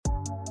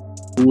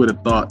who would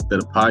have thought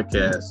that a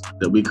podcast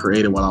that we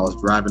created while I was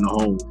driving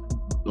home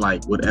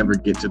would ever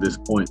get to this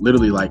point.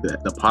 Literally,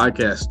 the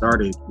podcast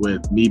started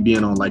with me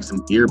being on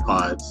some ear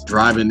pods,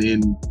 driving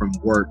in from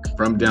work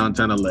from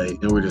downtown LA,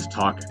 and we're just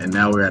talking. And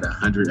now we're at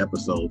 100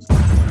 episodes.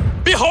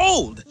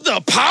 Behold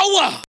the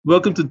power!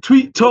 Welcome to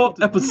Tweet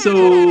Talk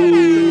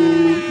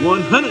episode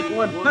 100.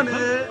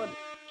 100.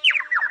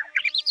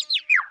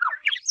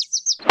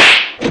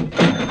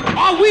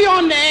 Are we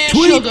on the air,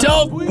 Tweet sugar?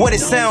 Talk. What it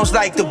sounds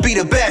like to be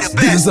the best.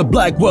 This is a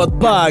Black Wealth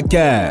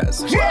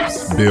podcast.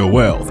 Yes! Build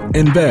wealth,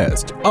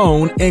 invest,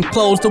 own, and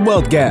close the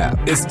wealth gap.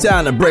 It's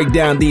time to break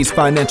down these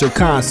financial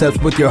concepts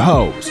with your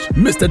host,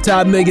 Mr.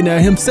 Todd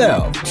Millionaire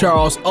himself,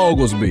 Charles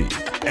Oglesby,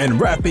 and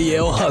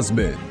Raphael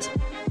Husband.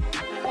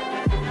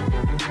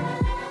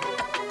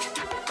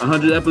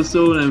 100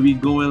 episode and we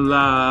going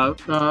live.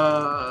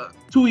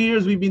 2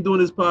 years we've been doing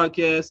this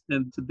podcast,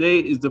 and today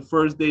is the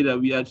first day that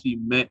we actually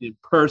met in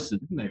person.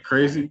 Isn't that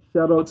crazy?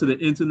 Shout out to the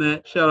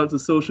internet. Shout out to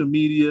social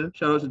media.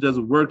 Shout out to just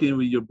working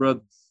with your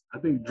brothers. I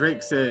think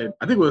Drake said,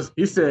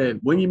 he said,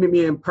 when you meet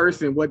me in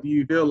person, what do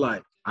you feel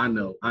like? I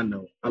know. I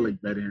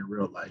look better in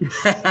real life.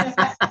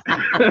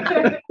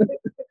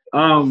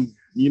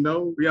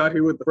 We out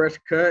here with the fresh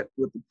cut,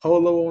 with the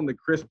polo on, the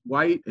crisp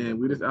white, and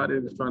we just out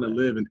here just trying to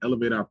live and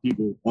elevate our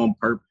people on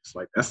purpose.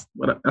 That's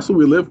what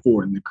we live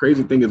for. And the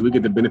crazy thing is we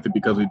get the benefit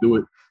because we do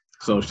it.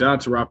 So shout out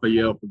to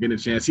Raphael for getting a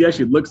chance. He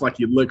actually looks like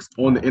he looks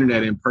on the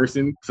internet in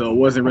person, so it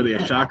wasn't really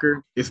a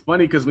shocker. It's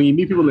funny because when you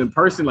meet people in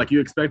person,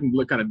 you expect them to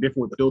look kind of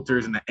different with the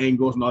filters and the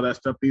angles and all that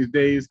stuff these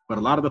days. But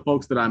a lot of the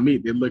folks that I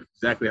meet, they look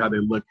exactly how they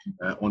look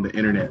on the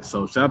internet.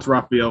 So shout out to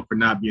Raphael for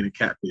not being a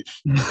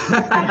catfish.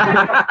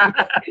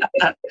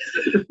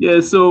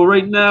 Yeah, so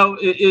right now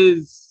it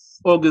is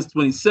August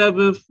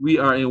 27th. We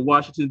are in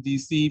Washington,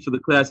 D.C. for the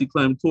Classy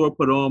Climb Tour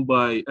put on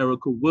by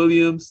Erica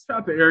Williams. Shout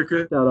out to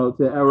Erica. Shout out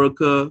to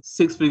Erica,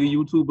 6-figure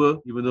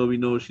YouTuber, even though we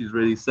know she's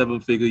really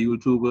 7-figure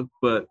YouTuber,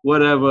 but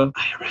whatever.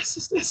 IRS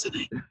is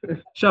listening.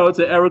 Shout out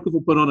to Erica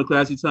for putting on the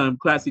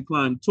Classy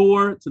Climb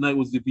Tour. Tonight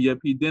was the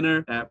VIP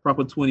dinner at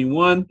Proper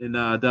 21 in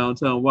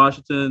downtown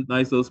Washington.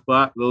 Nice little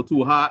spot, a little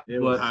too hot. It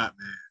was hot,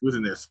 man. It was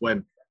in there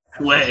sweating.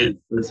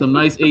 There's some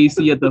nice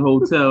AC at the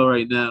hotel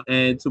right now.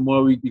 And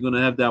tomorrow we're going to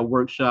have that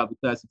workshop, the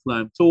Classy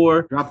Climb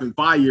Tour. Dropping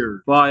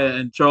fire.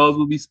 And Charles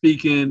will be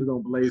speaking. We're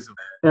going to blaze them.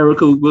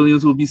 Erica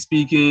Williams will be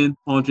speaking.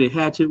 Andre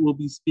Hatchett will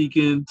be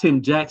speaking.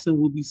 Tim Jackson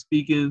will be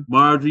speaking.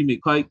 Marjorie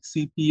McPike,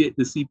 the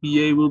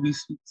CPA, will be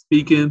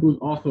speaking. Who's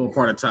also a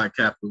part of Todd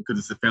Capital because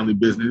it's a family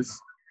business.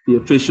 The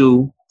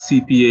official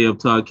CPA of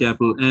Todd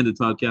Capital and the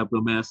Todd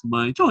Capital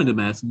Mastermind. Join the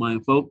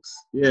Mastermind, folks.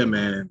 Yeah,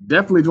 man.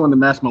 Definitely join the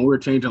Mastermind. We're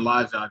changing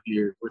lives out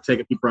here. We're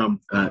taking people from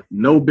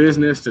no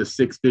business to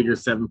 6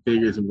 figures, 7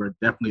 figures, and we're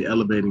definitely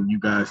elevating you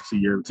guys to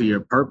your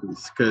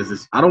purpose.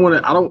 Because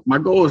my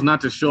goal is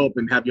not to show up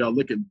and have y'all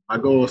look at me. My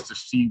goal is to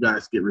see you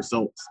guys get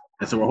results.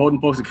 And so we're holding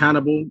folks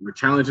accountable, we're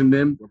challenging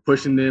them, we're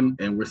pushing them,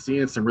 and we're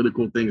seeing some really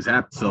cool things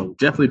happen. So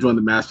definitely join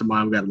the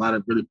Mastermind. We got a lot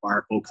of really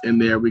fire folks in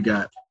there. We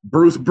got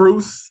Bruce,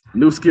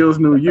 New Skills,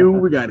 New You.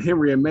 We got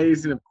Henry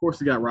Amazing. Of course,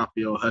 we got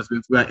Raphael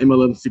Husbands. We got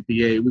MLM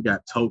CPA. We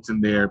got Totes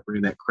in there,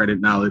 bringing that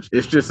credit knowledge.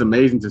 It's just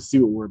amazing to see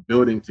what we're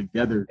building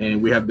together.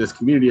 And we have this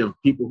community of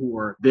people who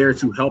are there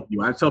to help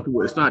you. I tell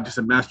people it's not just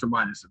a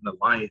mastermind, it's an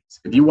alliance.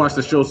 If you watch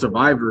the show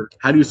Survivor,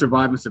 how do you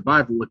survive in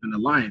Survivor with an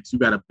alliance? You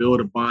got to build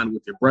a bond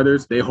with your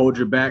brothers. They hold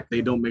your back.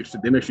 They make sure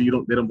they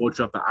don't vote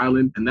you off the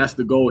island. And that's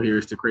the goal here,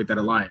 is to create that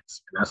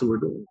alliance. And that's what we're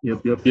doing. Yep.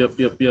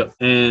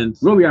 And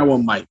we only got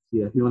one mic.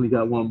 Yeah, he only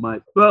got one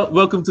mic. Well,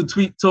 welcome to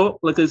Tweet Talk.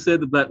 Like I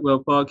said, the Black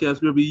Wealth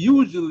podcast, where we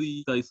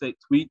usually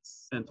dissect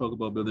tweets and talk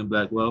about building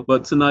black wealth.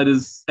 But tonight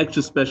is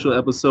extra special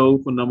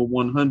episode for number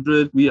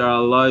 100. We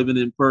are live and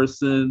in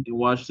person in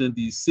Washington,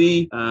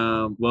 D.C.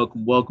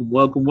 Welcome.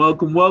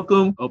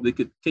 Hope they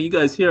can you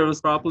guys hear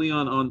us properly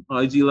on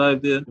IG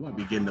Live there? You might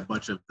be getting a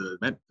bunch of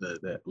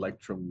the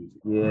electro music.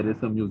 Yeah, there's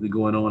some music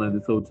going on at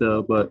this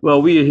hotel. But,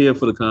 well, we are here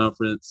for the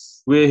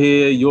conference. We're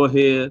here. You're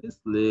here. It's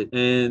lit.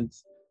 And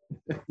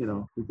it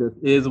just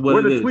is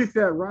what it is. Where the tweets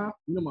at, Rob?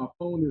 My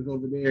phone is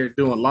over there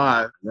doing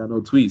live. I got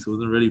no tweets.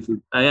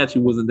 I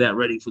actually wasn't that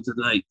ready for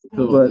tonight.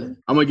 But I'm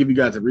gonna give you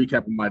guys a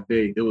recap of my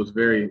day. It was a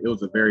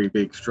very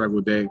big struggle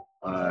day.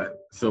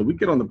 So we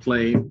get on the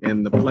plane,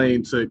 and the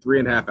plane took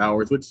 3.5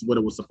 hours, which is what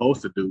it was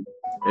supposed to do.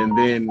 And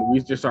then we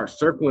just start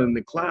circling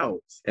the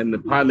clouds, and the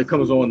pilot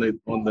comes on the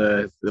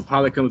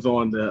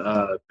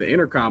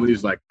intercom, and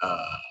he's like,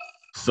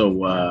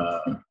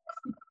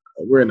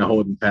 we're in a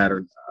holding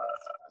pattern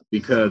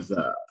because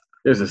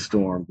there's a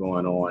storm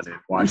going on in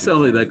Washington. You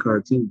sound like that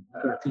cartoon.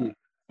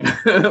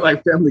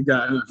 like Family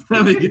Guy.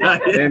 Family Guy.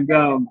 And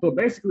so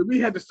basically, we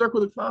had to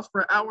circle the clouds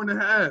for an hour and a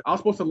half. I was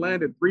supposed to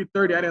land at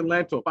 3:30. I didn't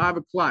land till 5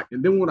 o'clock.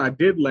 And then when I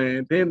did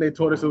land, then they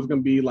told us it was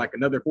going to be like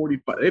another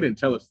 45. They didn't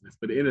tell us this,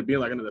 but it ended up being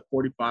like another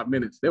 45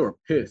 minutes. They were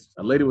pissed.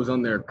 A lady was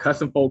on there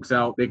cussing folks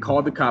out. They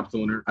called the cops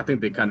on her. I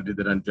think they kind of did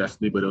that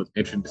unjustly, but it was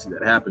interesting to see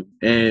that happen.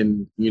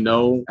 And,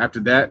 after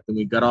that, then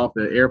we got off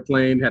the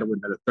airplane, had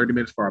another 30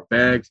 minutes for our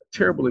bags.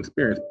 Terrible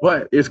experience.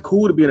 But it's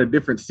cool to be in a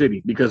different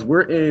city because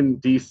we're in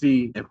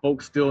DC and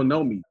folks still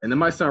know me. And it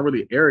might sound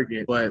really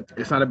arrogant, but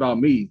it's not about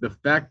me. The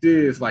fact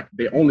is, like,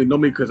 they only know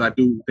me because I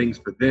do things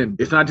for them.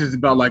 It's not just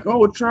about like,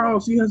 oh,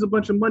 Charles, he has a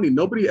bunch of money.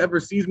 Nobody ever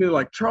sees me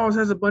like, Charles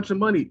has a bunch of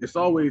money. It's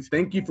always,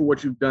 thank you for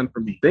what you've done for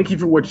me. Thank you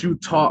for what you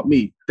taught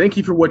me. Thank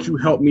you for what you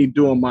helped me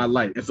do in my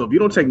life. And so if you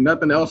don't take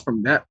nothing else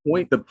from that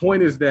point, the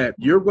point is that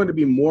you're going to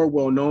be more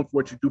well known for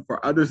what you do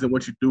for others than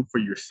what you do for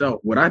yourself.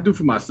 What I do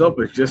for myself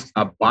is just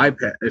a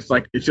bypass.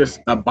 It's just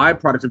a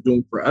byproduct of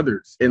doing for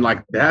others. And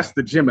like, that's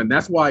the gym. And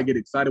that's why I get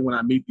excited when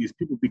I meet these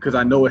people, because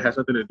I know it has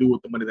nothing to do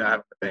with the money that I have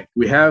in the bank.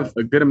 We have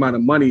a good amount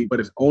of money, but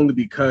it's only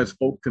because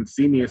folks can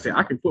see me and say,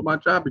 I can quit my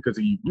job because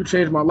of you. You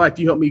changed my life.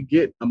 You helped me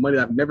get a money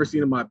that I've never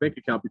seen in my bank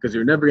account, because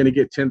you're never going to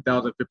get $10,000,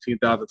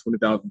 $15,000,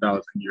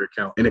 $20,000 in your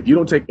account. And if you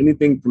don't take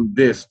anything from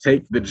this,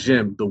 take the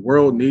gym. The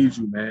world needs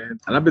you, man.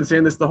 And I've been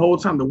saying this the whole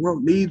time. The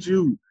world needs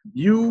you.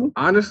 You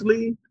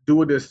honestly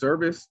do a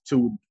disservice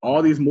to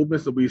all these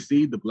movements that we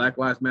see, the Black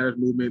Lives Matter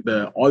movement,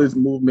 all these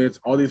movements,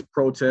 all these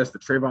protests, the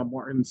Trayvon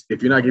Martins,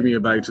 if you're not giving your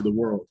value to the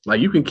world.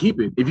 Like, you can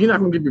keep it. If you're not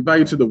going to give your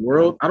value to the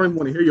world, I don't even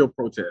want to hear your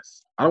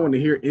protests. I don't want to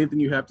hear anything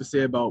you have to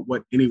say about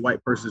what any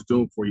white person is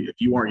doing for you. If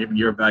you aren't giving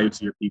your value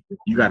to your people,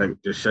 you got to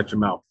just shut your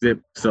mouth.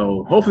 Zip.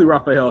 So hopefully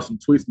Raphael has some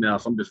tweets now,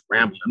 so I'm just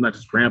rambling. I'm not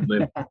just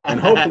rambling.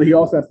 And hopefully he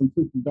also has some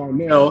tweets from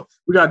Darnell.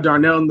 We got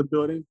Darnell in the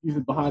building. He's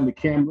behind the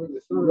camera.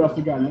 We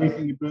also got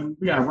Nathan in the building.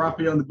 We got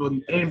Raphael in the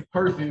building in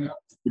person,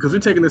 because we're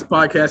taking this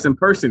podcast in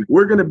person.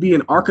 We're going to be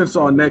in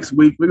Arkansas next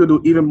week. We're going to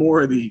do even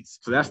more of these.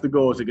 So that's the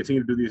goal, is to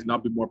continue to do these, and I'll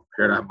be more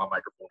prepared. I have my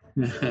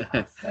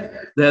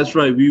microphone. That's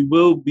right. We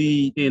will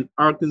be in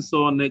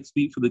Arkansas next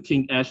week for the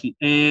King Ashley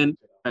and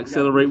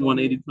Accelerate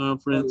 180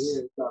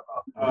 conference.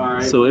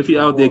 Right. So if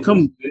you're out there,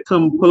 come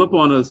pull up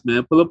on us,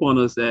 man. Pull up on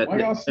us at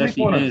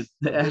the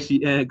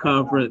Ashley and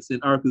conference in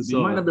Arkansas.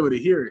 You might not be able to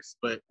hear us,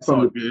 but it's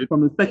all good.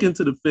 From the 2nd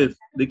to the 5th.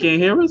 They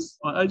can't hear us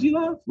on IG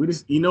Live? We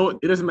just,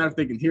 it doesn't matter if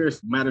they can hear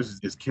us. What matters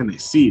is can they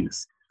see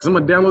us? Because I'm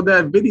going to download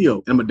that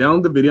video. I'm going to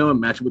download the video and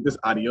match it with this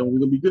audio, and we're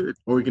going to be good.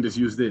 Or we can just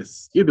use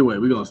this. Either way,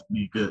 we're going to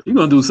be good. You're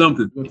going to do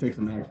something. We're going to take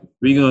some action.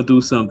 We're going to do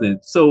something.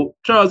 So,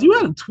 Charles, you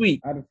had a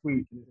tweet. I had a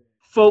tweet.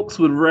 Folks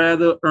would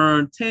rather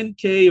earn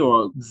 10K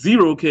or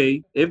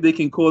 0K if they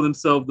can call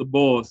themselves the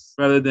boss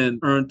rather than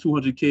earn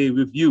 200K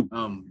with you.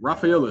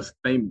 Raphael is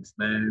famous,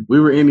 man. We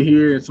were in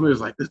here and somebody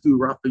was like, this dude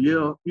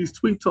Raphael, he's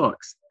tweet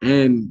talks.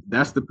 And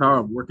that's the power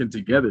of working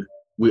together.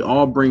 We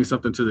all bring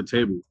something to the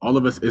table. All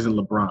of us isn't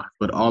LeBron,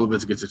 but all of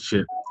us gets a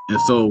chip.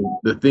 And so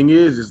the thing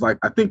is like,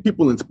 I think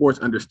people in sports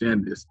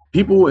understand this.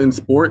 People in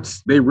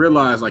sports, they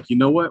realize, like, you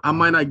know what? I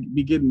might not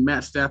be getting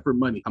Matt Stafford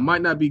money. I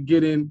might not be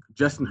getting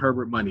Justin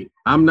Herbert money.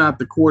 I'm not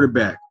the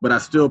quarterback, but I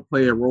still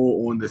play a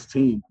role on this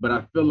team. But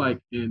I feel like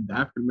in the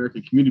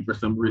African-American community, for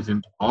some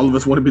reason, all of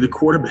us want to be the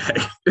quarterback.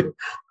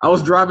 I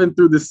was driving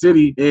through the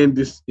city in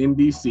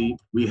DC.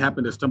 We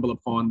happened to stumble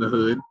upon the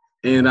hood.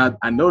 And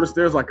I noticed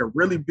there's like a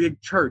really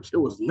big church. It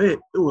was lit.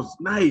 It was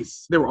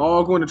nice. They were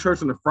all going to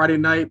church on a Friday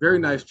night. Very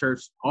nice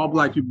church. All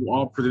Black people,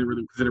 all presented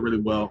really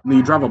well. And then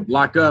you drive a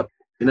block up,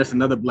 and that's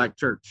another Black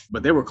church.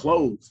 But they were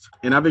closed.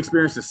 And I've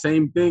experienced the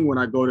same thing when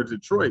I go to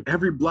Detroit.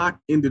 Every block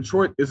in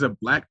Detroit is a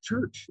Black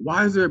church.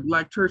 Why is there a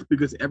Black church?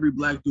 Because every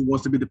Black dude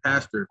wants to be the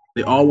pastor.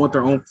 They all want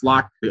their own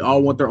flock. They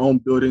all want their own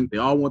building. They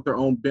all want their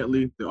own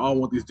Bentley. They all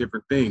want these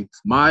different things.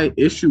 My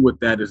issue with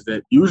that is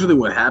that usually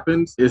what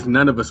happens is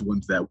none of us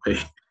wins that way.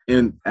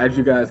 And as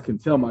you guys can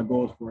tell, my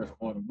goal is for us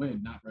all to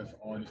win, not for us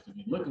all just to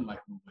be looking like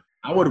we win.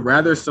 I would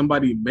rather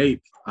somebody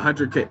make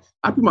 100K.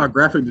 I'd be my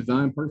graphic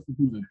design person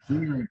who's a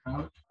junior in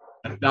college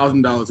at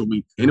 $1,000 a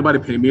week. Anybody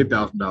pay me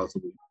 $1,000 a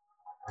week?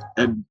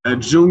 A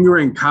junior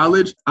in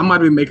college, I might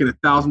be making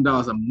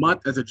 $1,000 a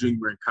month as a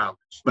junior in college,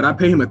 but I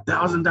pay him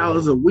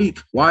 $1,000 a week.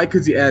 Why?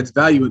 Because he adds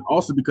value, and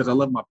also because I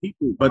love my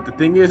people. But the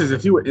thing is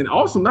if you were, and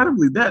also not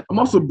only that, I'm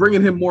also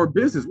bringing him more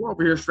business. We're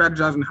over here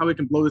strategizing how we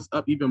can blow this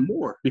up even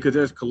more, because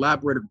there's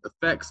collaborative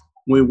effects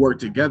when we work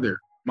together.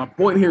 My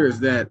point here is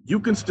that you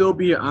can still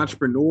be an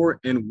entrepreneur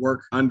and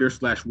work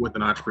under/with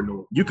an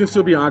entrepreneur. You can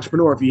still be an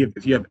entrepreneur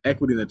if you have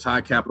equity in the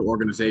Tide Capital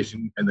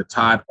organization and the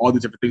Tide, all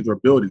these different things we're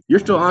building. You're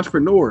still an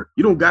entrepreneur.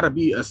 You don't got to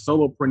be a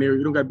solopreneur.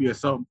 You don't got to be a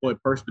self-employed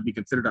person to be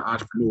considered an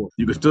entrepreneur.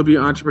 You can still be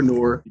an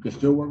entrepreneur. You can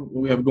still work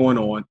what we have going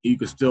on. You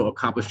can still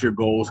accomplish your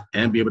goals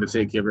and be able to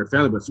take care of your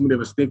family. But so many of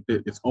us think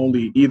that it's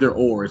only either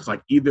or. It's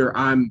like either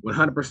I'm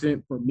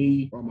 100% for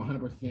me or I'm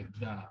 100%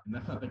 job. And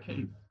that's not the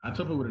case. I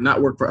tell people to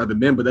not work for other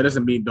men, but that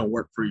doesn't mean don't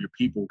work for your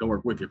people. Don't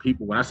work with your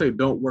people. When I say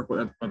don't work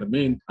with other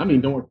men, I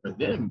mean don't work for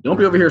them. Don't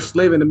be over here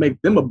slaving to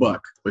make them a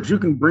buck. But you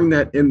can bring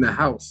that in the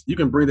house. You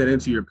can bring that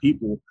into your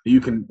people.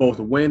 You can both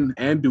win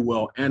and do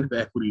well and have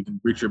equity to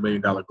reach your $1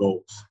 million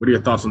goals. What are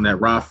your thoughts on that,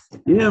 Raf?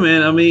 Yeah,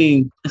 man. I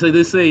mean, it's like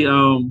they say,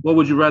 what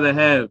would you rather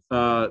have?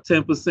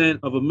 10%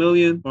 of $1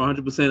 million or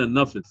 100% of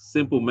nothing?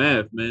 Simple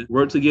math, man.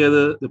 Work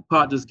together, the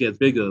pot just gets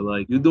bigger.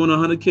 Like you're doing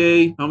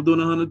 100K, I'm doing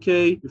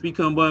 100K. If we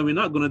come by, we're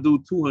not gonna do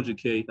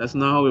 200K. That's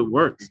not how it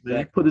works,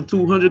 man. Put the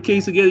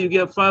 200K together, you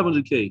get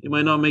 500K. It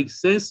might not make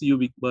sense to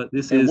you, but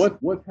this is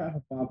what's half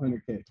of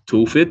 500K?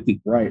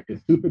 250. Right.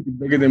 Is 250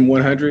 bigger than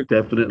 100?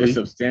 Definitely. It's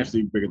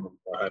substantially bigger than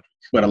 100.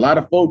 But a lot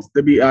of folks,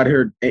 they be out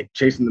here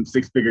chasing them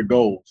 6-figure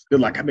goals. They're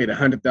like, I made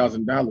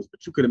 $100,000,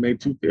 but you could have made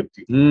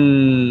 250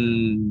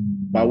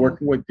 by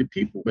working with the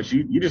people. But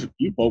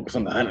you focus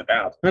on the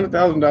 100,000.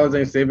 $100,000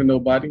 ain't saving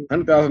nobody.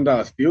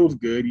 $100,000 feels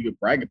good. You can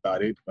brag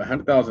about it, but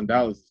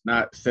 $100,000 is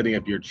not setting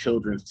up your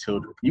children's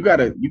children. You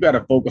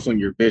gotta focus on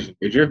your vision.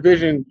 Is your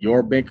vision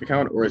your bank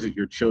account or is it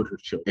your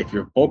children's children? If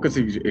your focus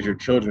is your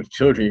children's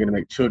children, you're gonna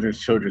make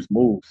children's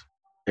moves.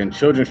 And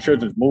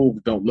children's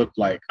moves don't look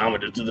like I'm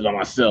gonna do it on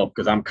myself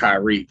because I'm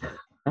Kyrie.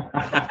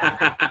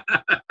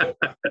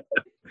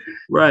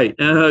 Right.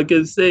 And I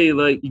can say,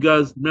 like, you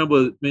guys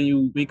remember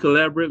when we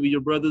collaborate with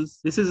your brothers,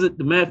 this isn't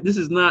the math.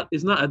 It's not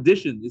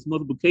addition, it's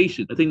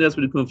multiplication. I think that's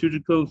where the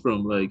confusion comes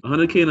from. Like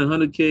 100K and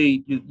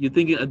 100K, you're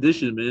thinking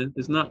addition, man.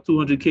 It's not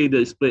 200K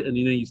that split and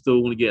then you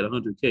still want to get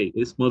 100K.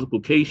 It's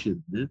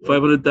multiplication, man.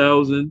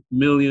 500,000,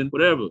 million,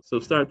 whatever. So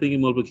start thinking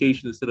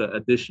multiplication instead of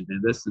addition.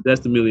 And that's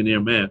the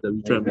millionaire math that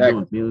we're trying to be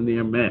doing.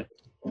 Millionaire math.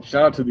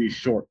 Shout out to these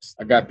shorts.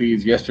 I got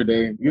these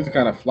yesterday. These are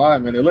kind of fly,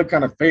 man. They look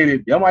kind of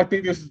faded. Y'all might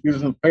think these are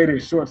some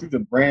faded shorts. These are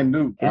brand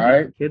new. All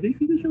right. Can they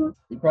see the shorts?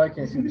 You probably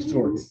can't see the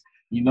shorts.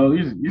 You know,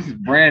 these is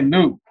brand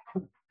new.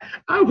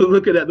 I was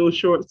looking at those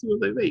shorts too. I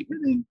was like, wait, where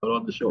they put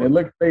on the shorts? They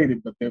look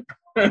faded, but they're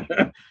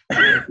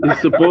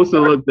it's supposed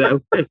to look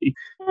that way.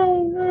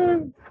 Oh,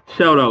 man.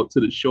 Shout out to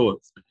the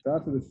shorts. Shout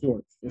out to the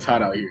shorts. It's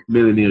hot out here.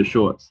 Millionaire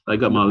shorts. I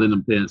got my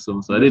linen pants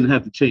on, so I didn't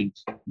have to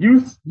change.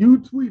 You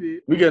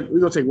tweeted. We're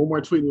gonna take one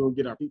more tweet and we'll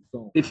get our peeps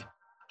on. If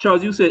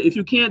Charles, you said if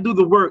you can't do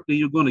the work, then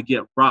you're gonna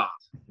get robbed.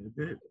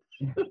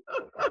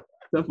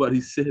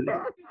 Somebody said it.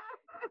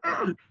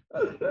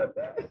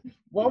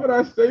 Why would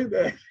I say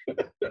that?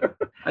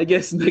 I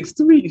guess next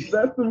tweet.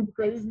 That's some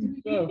crazy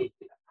stuff.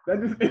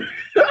 That just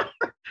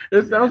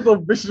it sounds so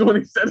vicious when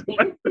he said it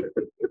like that.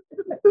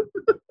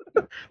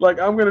 Like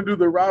I'm gonna do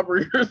the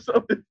robbery or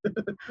something.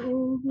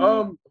 Hold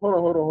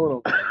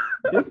on.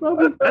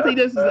 I think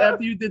this is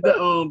after you did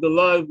the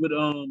live with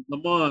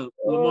Lamont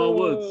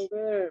Woods.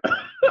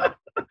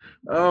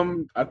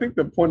 I think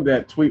the point of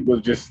that tweet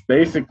was just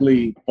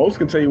basically folks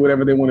can tell you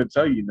whatever they want to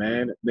tell you,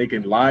 man. They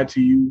can lie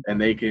to you and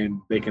they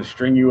can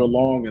string you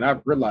along. And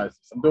I've realized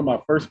this. I'm doing my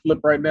first flip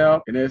right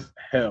now, and it's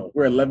hell.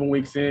 We're 11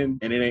 weeks in,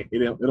 and it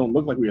don't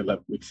look like we're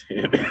 11 weeks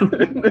in.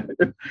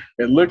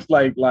 It looks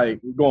like we're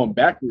going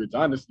backwards,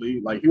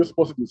 honestly. Like he was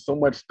supposed to do so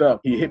much stuff.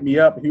 He hit me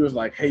up. He was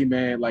like, hey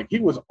man, like he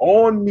was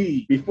on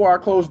me before I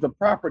closed the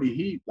property.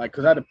 He like,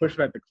 cause I had to push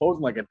back the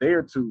closing like a day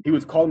or two. He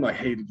was calling me like,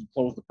 hey, did you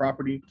close the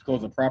property? Did you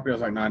close the property? I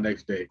was like, nah,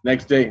 next day.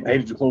 Next day, hey,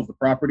 did you close the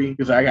property?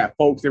 Because I got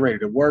folks, they're ready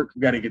to work.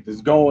 We got to get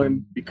this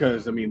going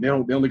because I mean, they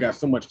only got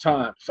so much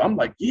time. So I'm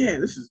like, yeah,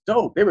 this is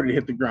dope. They're ready to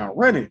hit the ground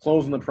running.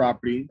 Closing the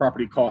property.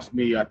 Property cost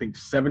me, I think,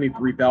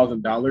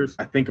 $73,000.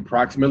 I think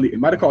approximately. It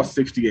might have cost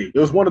 68. It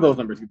was one of those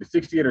numbers, either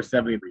 68 or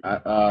 73.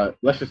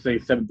 Let's just say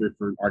 73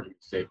 for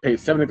argument's sake. Paid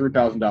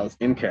 $73,000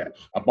 in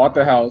cash. I bought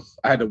the house.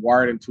 I had to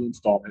wire it in 2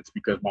 installments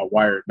because my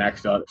wire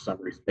maxed out for some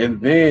reason. And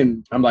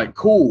then I'm like,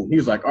 cool.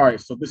 He's like, all right,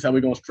 so this is how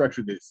we're gonna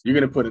structure this. You're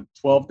gonna put a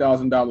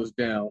 $12,000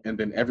 down, and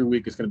then every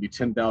week it's gonna be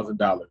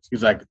 $10,000.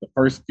 He's like, the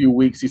first few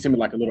weeks, he sent me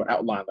like a little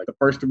outline. Like the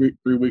first three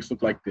weeks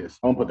look like this.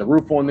 I'm gonna put the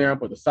roof on there, I'm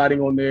gonna put the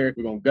siding on there.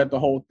 We're gonna gut the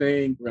whole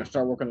thing. We're gonna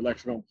start working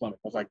electrical and plumbing.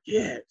 I was like,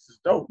 yeah, this is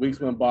dope. Weeks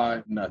went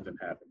by, nothing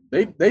happened.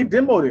 They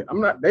demoed it.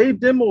 They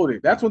demoed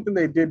it. That's one thing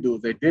they did do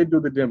is they did do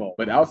the demo.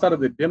 But outside of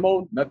the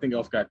demo, nothing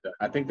else got done.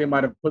 I think they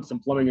might have put some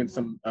plumbing and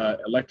some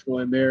electrical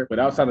in there, but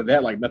outside of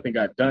that, like nothing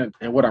got done.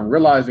 And what I'm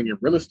realizing in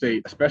real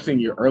estate, especially in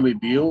your early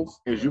deals,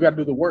 is you got to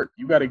do the work.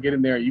 You got to get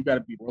in there. You got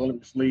to be rolling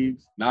your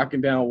sleeves,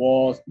 knocking down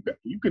walls.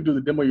 You can do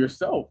the demo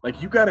yourself.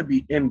 Like you got to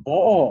be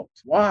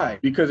involved. Why?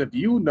 Because if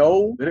you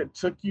know that it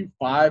took you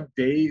 5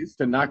 days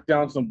to knock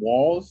down some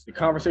walls, the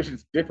conversation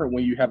is different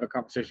when you have a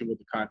conversation with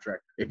the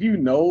contractor. If you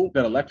know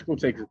that electrical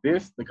takes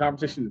this, the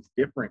conversation is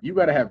different. You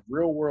got to have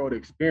real world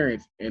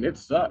experience, and it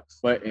sucks.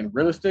 But in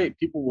real estate,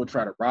 people will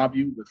try to rob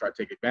you. They'll try to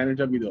take advantage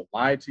of you. They'll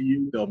lie to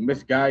you. They'll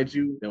misguide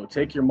you. They'll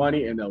take your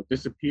money and they'll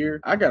disappear.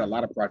 I got a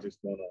lot of projects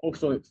going on.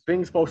 So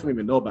things folks don't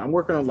even know about. I'm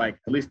working on like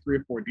at least 3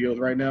 or 4 deals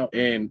right now,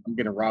 and I'm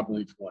getting robbed on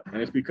each one.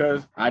 And it's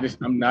because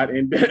I'm not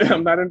in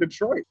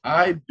Detroit.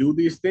 I do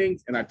these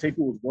things and I take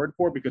people's word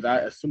for it because I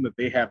assume that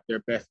they have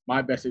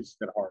my best interests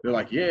at heart. They're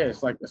like, yeah,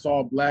 it's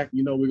all black.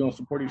 You know, we're gonna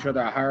support each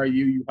other. I hire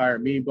you, you hire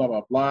me. blah,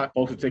 blah, blah.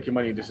 Folks will take your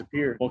money and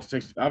disappear.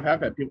 I've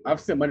had people, I've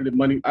sent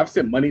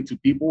money to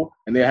people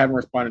and they haven't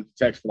responded to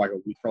text for like a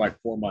week, for like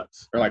 4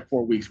 months, or like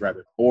 4 weeks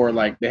rather. Or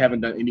like they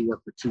haven't done any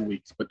work for 2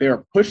 weeks, but they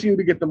are pushing you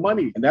to get the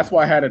money. And that's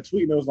why I had a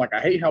tweet and it was like, I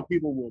hate how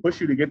people will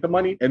push you to get the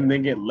money and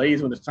then get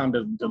lazy when it's time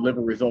to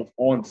deliver results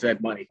on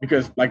said money.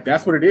 Because like,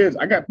 that's what it is.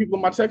 I got people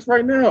in my text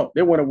right now.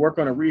 They want to work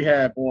on a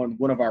rehab on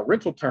one of our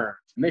rental terms.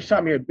 And they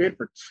shot me a bid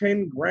for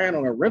 10 grand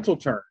on a rental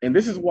term. And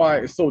this is why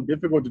it's so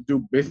difficult to do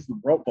business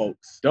with broke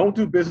folks. Don't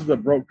do business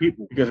with broke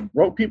people, because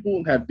broke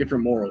people have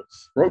different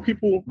morals. Broke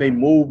people, they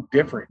move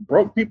different.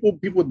 Broke people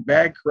with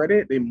bad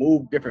credit, they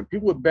move different.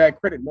 People with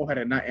bad credit know how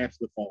to not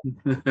answer the phone.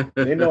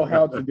 They know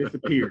how to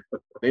disappear.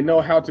 They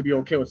know how to be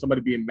okay with somebody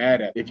being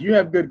mad at. If you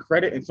have good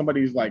credit and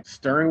somebody's like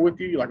stern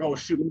with you, you're like, oh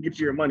shoot, let me get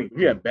you your money. If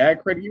you have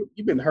bad credit,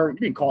 you've been hurt. You've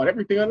been called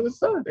everything under the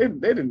sun. They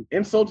didn't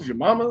insulted your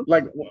mama.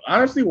 Like,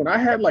 honestly, when I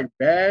had like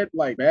bad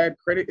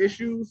credit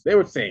issues, they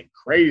were saying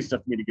crazy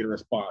stuff for me to get a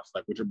response.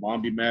 Like, would your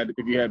mom be mad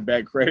if you had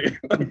bad credit?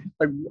 Like,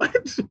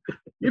 what?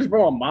 You just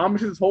brought my mom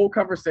into this whole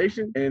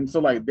conversation. And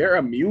so like, they're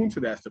immune to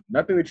that stuff.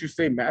 Nothing that you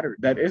say matters.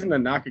 That isn't a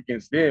knock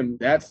against them.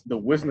 That's the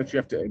wisdom that you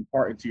have to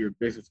impart into your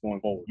business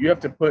going forward. You have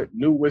to put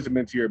new wisdom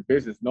into your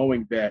business,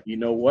 knowing that, you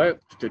know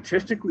what,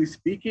 statistically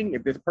speaking,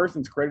 if this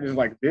person's credit is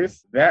like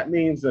this, that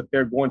means that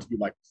they're going to be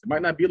like this. It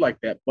might not be like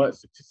that, but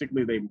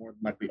statistically, they more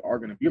likely are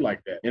going to be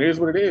like that. And it is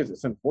what it is.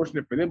 It's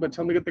unfortunate for them, but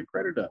tell them to get their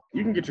credit up.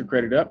 You can get your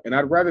credit up. And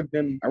I'd rather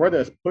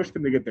us push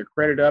them to get their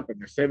credit up and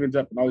their savings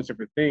up and all these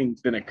different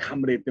things than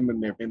accommodate them in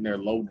their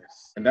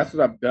lowness. And that's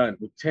what I've done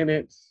with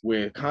tenants,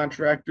 with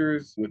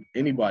contractors, with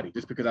anybody,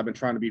 just because I've been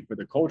trying to be for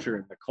the culture.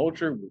 And the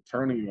culture will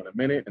turn on you in a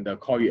minute and they'll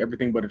call you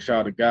everything but a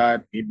child of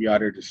God. You'd be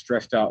out there just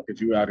stressed out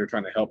because you're out there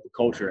trying to help the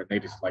culture. And they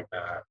just like,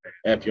 nah,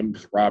 man, F you, I'm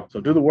just robbed.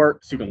 So do the work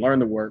so you can learn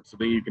the work, so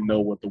then you can know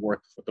what the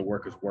work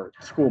is worth.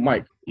 It's cool,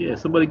 Mike. Yeah,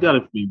 somebody got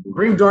it for me, bro.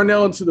 Bring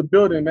Darnell into the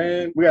building,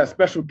 man. We got a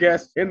special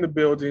guest in the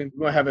building.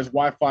 We're gonna have his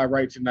Wi-Fi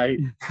right tonight.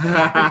 His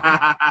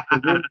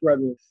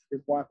brother,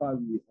 his Wi-Fi is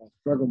on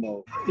struggle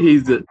mode.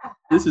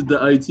 This is the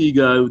IT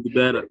guy with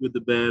the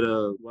bad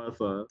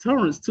Wi-Fi.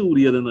 Torrance too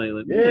the other night.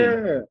 Like,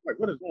 yeah, like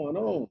what is going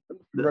on? I'm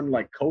running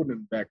like code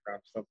in the background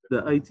or something.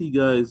 The IT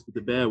guys with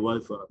the bad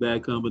Wi-Fi,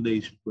 bad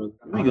combination, brother.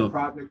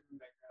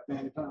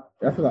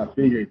 That's what I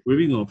figured. Where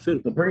we gonna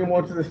fit? So bring him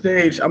onto the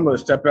stage. I'm gonna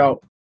step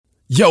out.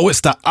 Yo,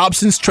 it's the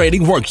Options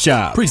Trading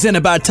Workshop,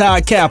 presented by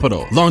Tide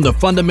Capital. Learn the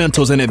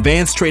fundamentals and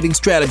advanced trading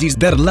strategies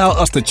that allow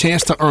us the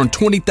chance to earn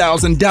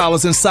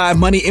 $20,000 in side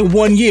money in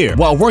 1 year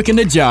while working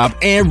a job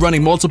and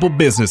running multiple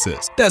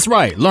businesses. That's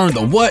right, learn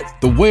the what,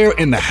 the where,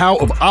 and the how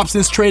of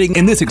options trading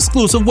in this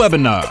exclusive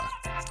webinar.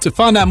 To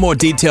find out more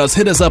details,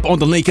 hit us up on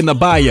the link in the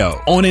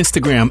bio, on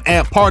Instagram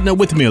at Partner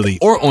with Millie,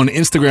 or on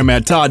Instagram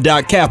at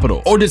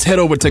Todd.Capital, or just head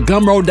over to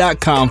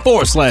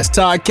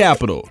Gumroad.com/Todd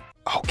Capital.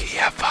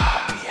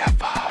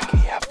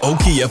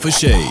 Okiyefa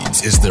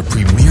Shades is the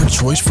premier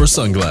choice for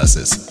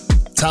sunglasses.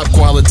 Top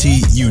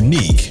quality,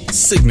 unique,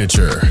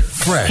 signature,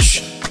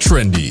 fresh,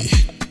 trendy.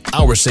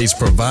 Our shades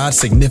provide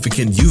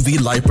significant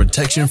UV light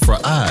protection for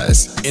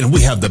eyes, and we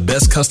have the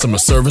best customer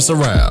service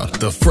around.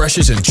 The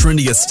freshest and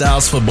trendiest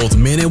styles for both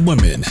men and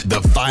women.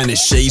 The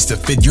finest shades to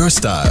fit your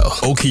style.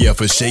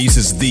 Okiyefa Shades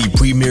is the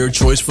premier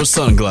choice for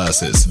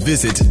sunglasses.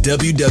 Visit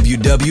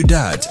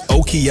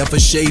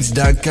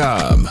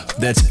www.okiyefashades.com.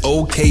 That's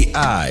OKIYEFA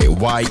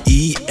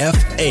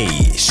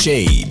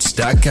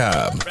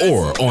Shades.com.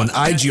 Or on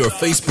IG or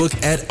Facebook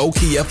at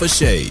Okiyefa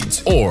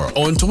Shades. Or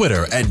on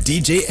Twitter at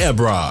DJ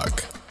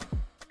Ebrock.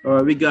 All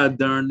right, we got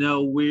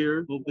Darnell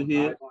Weir over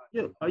here.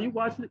 Yeah, are you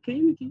watching it?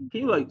 Can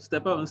you like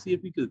step out and see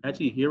if you could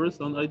actually hear us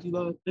on IG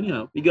Live?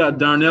 Anyhow, we got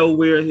Darnell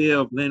Weir here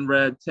of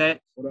Linrad Tech.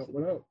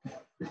 What up?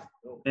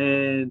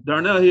 And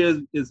Darnell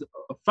here is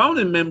a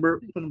founding member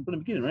from the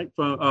beginning, right?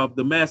 From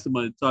the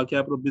Mastermind, Todd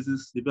Capital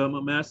Business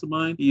Development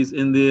Mastermind. He's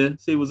in there.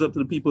 Say what's up to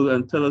the people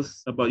and tell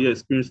us about your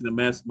experience in the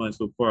Mastermind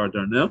so far,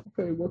 Darnell.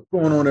 Okay, what's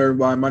going on,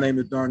 everybody? My name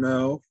is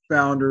Darnell,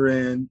 founder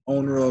and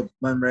owner of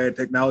Linrad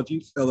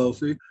Technologies,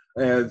 LLC.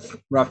 As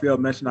Raphael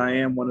mentioned, I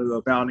am one of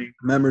the founding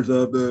members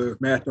of the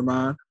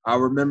Mastermind. I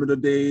remember the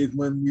days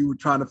when we were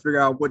trying to figure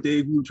out what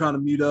days we were trying to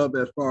meet up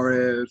as far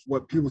as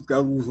what people's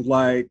schedules were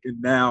like. And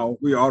now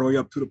we're all the way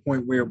up to the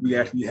point where we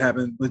actually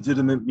having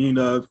legitimate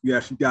meetups. We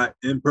actually got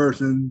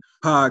in-person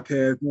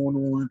podcasts going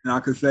on. And I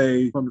could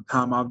say from the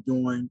time I've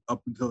joined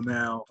up until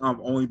now, I've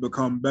only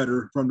become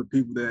better from the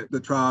people the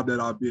tribe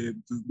that I'll be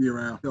able to be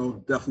around.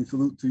 So definitely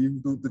salute to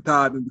you, salute the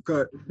Todd and the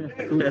cut.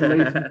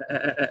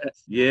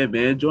 Yeah,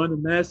 man, join the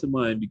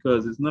Mastermind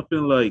because it's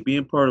nothing like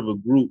being part of a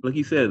group. Like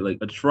he said, like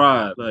a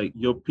tribe, like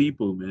your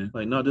people, man.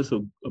 Like not just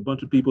a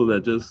bunch of people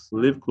that just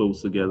live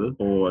close together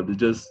or they're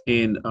just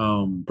in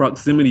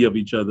proximity of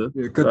each other.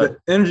 Yeah, because the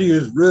energy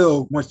is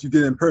real once you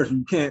get in person.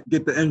 You can't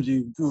get the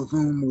energy through a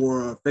Zoom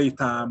or a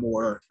FaceTime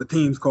or the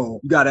Teams call.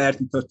 You got to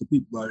actually touch the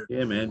people out here.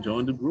 Yeah, man,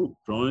 join the group.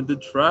 Join the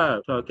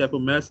tribe. Todd Capital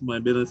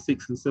Mastermind building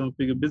 6- and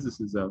 7-figure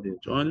businesses out here.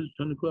 Join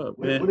the club,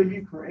 man. What have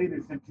you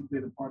created since you've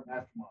been a part of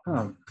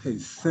Mastermind? Okay,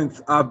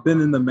 since I've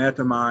been in the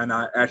Mastermind,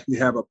 I actually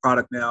have a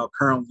product now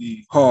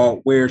currently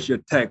called Where's Your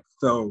Text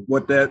So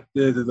what that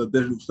is a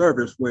digital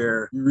service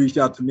where you reach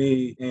out to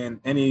me and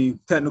any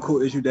technical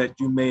issue that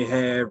you may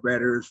have,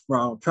 whether it's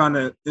from trying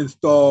to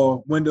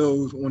install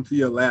Windows onto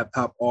your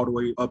laptop all the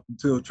way up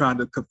until trying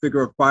to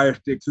configure a Fire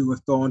Stick to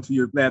install into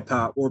your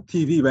laptop or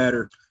TV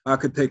rather, I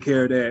could take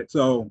care of that.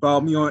 So follow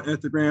me on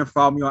Instagram,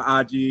 follow me on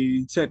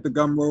IG, check the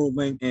Gumroad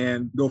link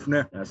and go from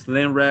there. That's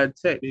Lenrad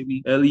Tech,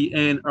 baby.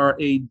 LenRadTech.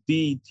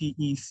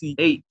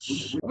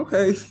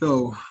 Okay,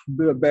 so a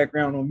bit of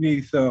background on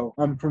me. So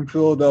I'm from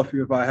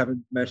Philadelphia, if I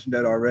haven't mentioned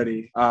that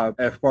already.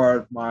 As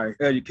far as my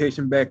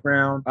education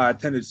background, I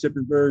attended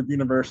Shippensburg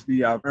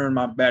University. I've earned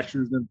my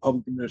bachelor's in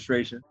public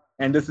administration.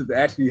 And this is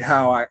actually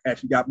how I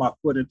actually got my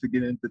foot into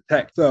getting into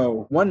tech.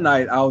 So one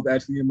night I was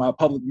actually in my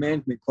public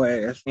management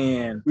class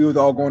and we was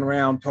all going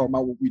around talking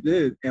about what we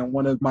did. And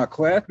one of my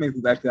classmates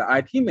was actually an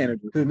IT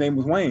manager. His name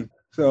was Wayne.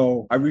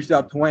 So I reached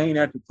out to Wayne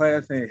after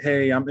class saying,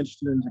 hey, I'm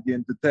interested in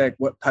getting into tech.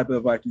 What type of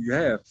advice do you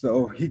have?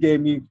 So he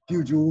gave me a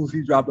few jewels.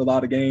 He dropped a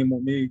lot of game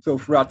on me. So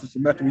throughout the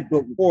semester, we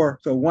built rapport.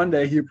 So one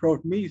day he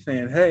approached me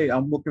saying, hey,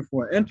 I'm looking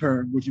for an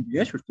intern. Would you be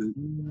interested?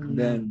 And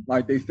then,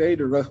 like they say,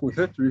 the rest was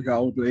history. I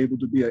was able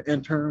to be an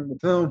intern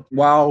with him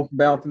while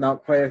bouncing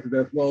out classes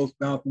as well as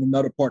bouncing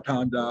another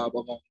part-time job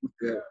along with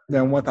that.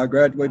 Then once I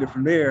graduated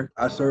from there,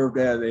 I served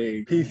as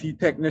a PC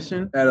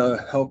technician at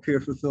a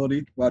healthcare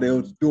facility while they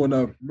was doing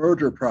a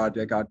merger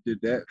project. I did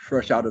that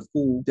fresh out of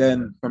school.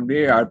 Then from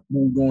there, I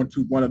moved on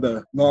to one of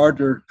the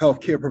larger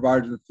healthcare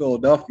providers in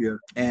Philadelphia.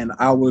 And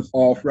I was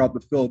all throughout the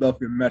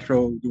Philadelphia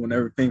metro doing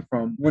everything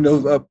from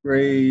Windows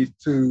upgrades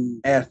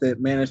to asset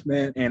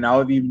management. And I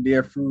was even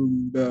there through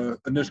the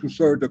initial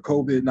surge of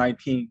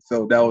COVID-19.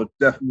 So that was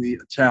definitely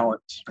a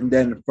challenge. And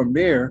then from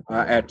there, I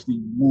actually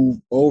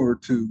moved over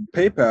to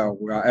PayPal,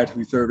 where I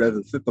actually served as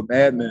a system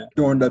admin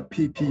during the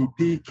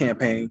PPP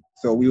campaign.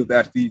 So we was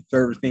actually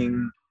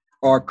servicing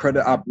our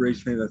credit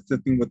operations,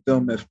 assisting with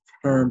them in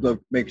terms of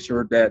making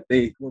sure that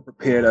they were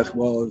prepared as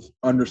well as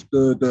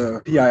understood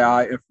the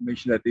PII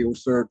information that they will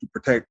serve to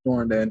protect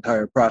during the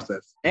entire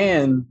process.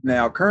 And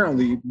now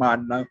currently my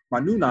new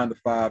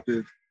 9-to-5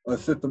 is a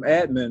system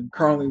admin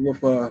currently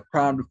with a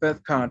prime defense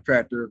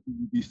contractor who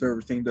will be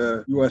servicing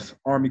the U.S.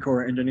 Army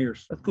Corps of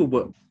Engineers. That's cool,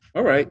 but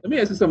all right. Let me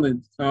ask you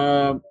something.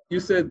 You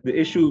said the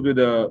issues with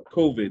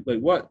COVID. Like,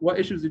 what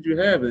issues did you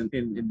have in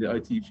the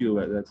IT field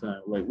at that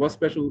time? Like, what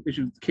special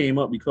issues came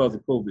up because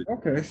of COVID?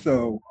 Okay,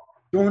 so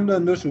during the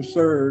initial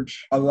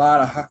surge, a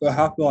lot of the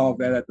hospital I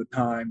was at the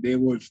time, they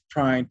was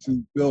trying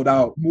to build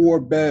out more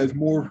beds,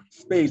 more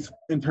space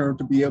in terms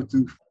to be able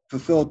to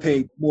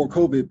facilitate more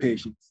COVID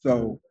patients.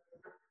 So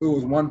it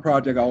was one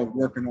project I was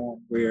working on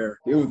where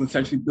it was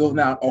essentially building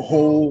out a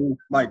whole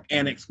like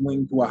annex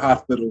wing to a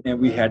hospital, and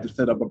we had to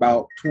set up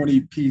about 20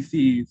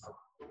 PCs.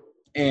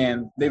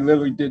 And they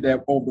literally did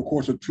that over the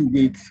course of 2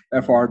 weeks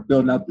as far as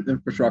building out the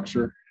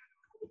infrastructure.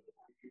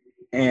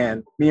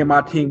 And me and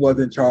my team was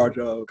in charge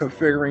of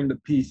configuring the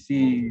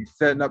PCs,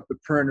 setting up the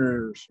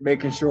printers,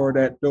 making sure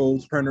that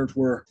those printers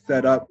were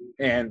set up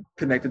and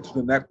connected to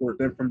the network.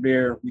 Then from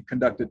there, we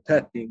conducted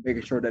testing,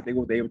 making sure that they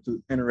were able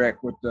to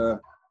interact with the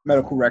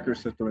medical record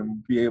system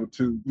and be able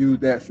to use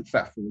that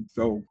successfully.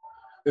 So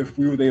if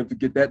we were able to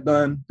get that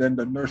done, then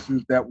the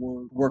nurses that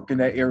were working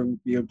that area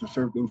would be able to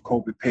serve those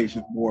COVID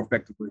patients more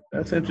effectively.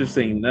 That's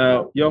interesting.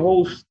 Now, your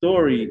whole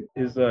story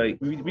is like,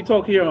 we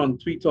talk here on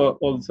Tweet Talk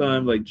all the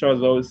time, like Charles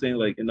is always saying,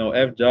 like,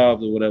 F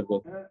jobs or whatever.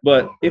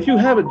 But if you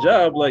have a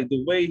job, like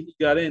the way he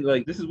got in,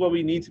 like, this is what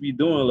we need to be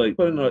doing, like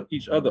putting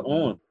each other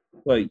on.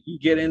 Like, you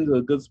get into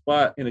a good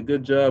spot in a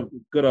good job,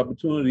 good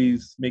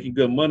opportunities, making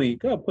good money, you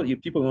gotta put your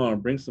people on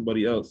and bring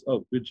somebody else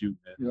up with you,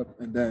 man. Yep.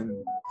 And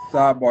then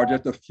sidebar,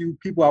 just a few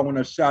people I want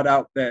to shout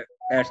out that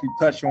actually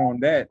touch on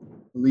that. I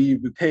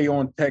believe the Tay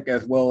on Tech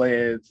as well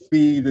as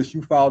Speed, if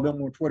you follow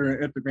them on Twitter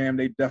and Instagram,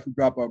 they definitely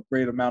drop a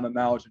great amount of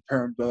knowledge in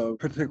terms of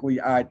particularly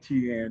IT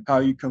and how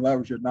you can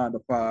leverage your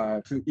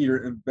 9-to-5 to either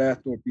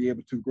invest or be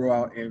able to grow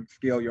out and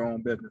scale your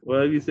own business.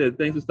 Well, like you said,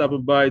 thanks for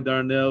stopping by,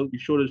 Darnell. Be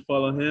sure to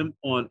follow him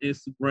on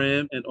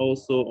Instagram and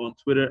also on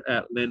Twitter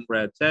at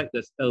LenRadTech.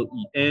 That's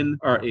LenRadTech.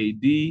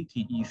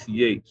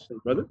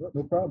 Brother?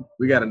 No problem.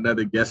 We got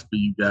another guest for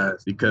you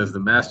guys because the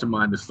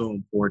mastermind is so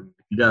important.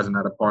 If you guys are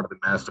not a part of the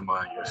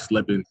mastermind, you're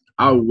slipping.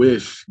 I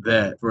wish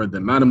that for the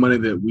amount of money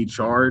that we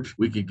charge,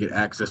 we could get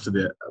access to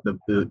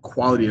the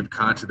quality of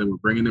content that we're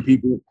bringing to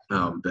people,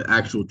 the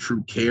actual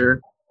true care.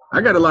 I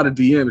got a lot of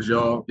DMs,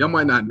 y'all. Y'all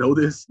might not know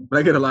this, but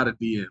I get a lot of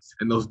DMs.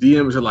 And those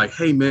DMs are like,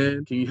 hey,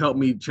 man, can you help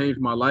me change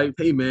my life?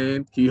 Hey,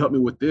 man, can you help me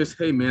with this?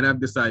 Hey, man, I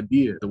have this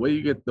idea. The way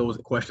you get those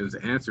questions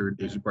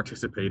answered is you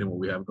participate in what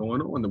we have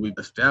going on that we've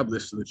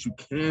established so that you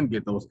can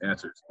get those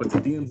answers. But the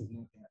DMs is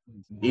not that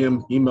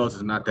place. Emails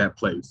is not that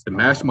place. The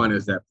mastermind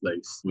is that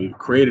place. We've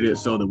created it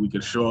so that we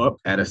can show up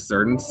at a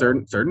certain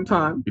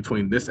time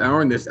between this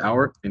hour and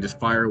and just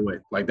fire away.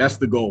 Like, that's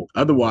the goal.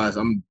 Otherwise,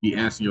 I'm going to be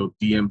answering your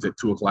DMs at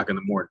 2:00 in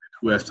the morning.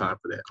 Who has time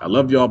for that? I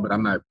love y'all, but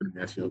I'm not going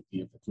to answer your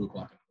DMs at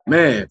 2:00.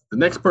 Man, the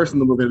next person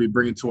that we're going to be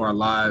bringing to our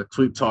live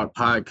Tweet Talk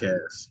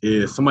podcast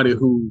is somebody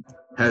who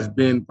has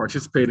been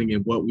participating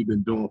in what we've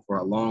been doing for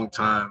a long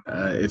time.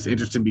 It's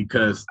interesting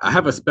because I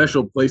have a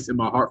special place in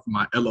my heart for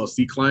my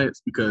LLC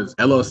clients, because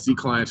LLC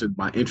clients are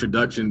my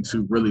introduction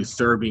to really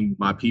serving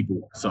my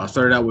people. So I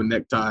started out with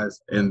neckties,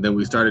 and then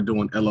we started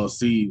doing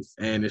LLCs,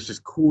 and it's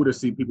just cool to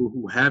see people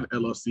who have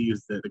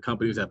LLCs that the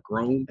companies have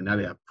grown, and now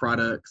they have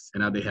products,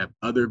 and now they have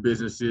other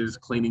businesses,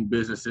 cleaning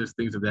businesses,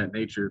 things of that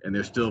nature, and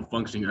they're still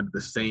functioning under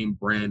the same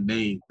brand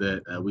name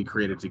that we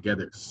created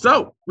together.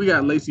 So we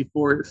got Lacey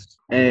Forrest,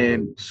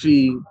 and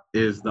she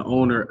is the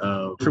owner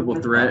of Triple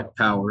Threat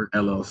Power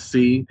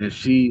LLC, and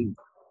she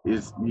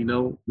is,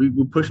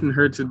 we're pushing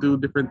her to do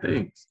different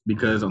things,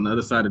 because on the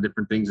other side of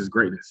different things is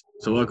greatness.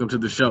 So welcome to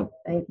the show.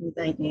 Thank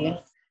you.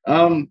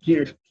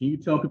 Here, can you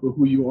tell people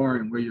who you are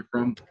and where you're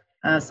from?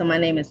 So my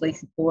name is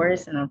Lacey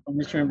Forrest, and I'm from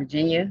Richmond,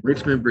 Virginia.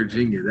 Richmond,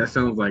 Virginia. That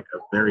sounds like a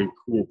very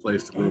cool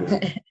place to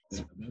live.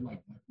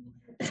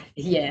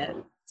 Yeah.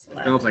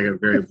 Sounds like a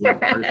very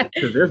black person,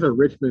 because there's a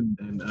Richmond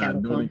in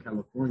Northern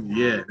California.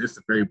 Yeah, it's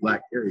a very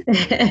black area.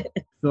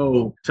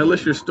 So tell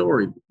us your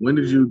story. When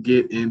did you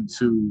get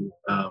into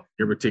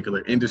your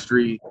particular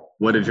industry?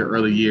 What did your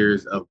early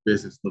years of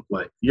business look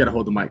like? You got to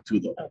hold the mic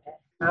too, though.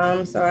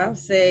 Okay. So I would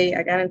say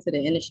I got into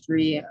the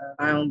industry,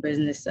 my own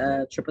business,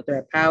 Triple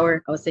Threat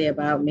Power. I would say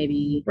about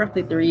maybe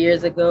roughly 3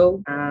 years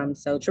ago.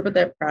 So Triple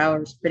Threat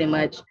Power is pretty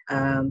much,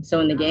 so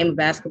in the game of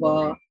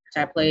basketball,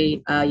 I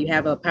played, you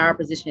have a power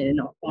position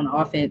on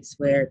offense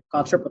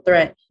called triple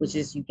threat, which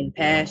is you can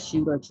pass,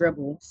 shoot, or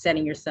dribble,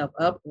 setting yourself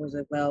up, or as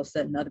well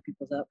setting other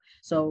people's up.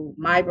 So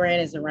my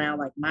brand is around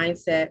like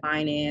mindset,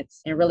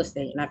 finance, and real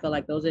estate. And I feel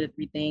like those are the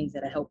three things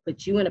that help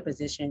put you in a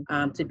position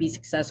to be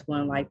successful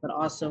in life, but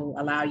also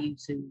allow you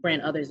to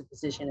grant others a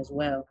position as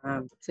well.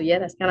 So yeah,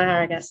 that's kind of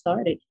how I got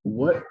started.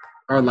 What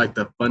are like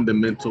the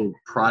fundamental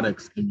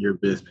products in your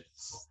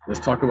business? Let's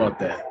talk about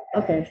that.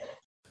 Okay.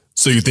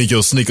 So you think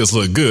your sneakers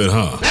look good,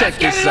 huh? Check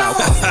this out.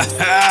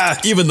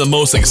 Even the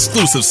most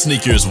exclusive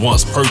sneakers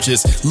once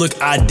purchased look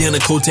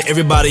identical to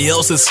everybody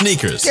else's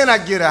sneakers. Can I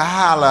get a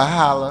holla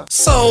holla?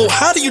 So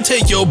how do you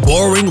take your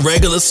boring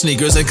regular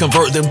sneakers and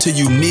convert them to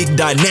unique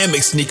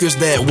dynamic sneakers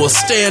that will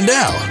stand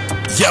out?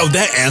 Yo,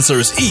 that answer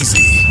is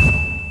easy.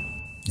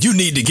 You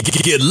need to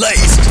get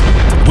laced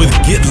with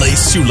Get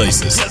Laced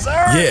shoelaces. Yes,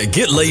 sir. Yeah,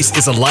 Get Laced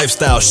is a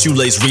lifestyle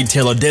shoelace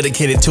retailer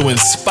dedicated to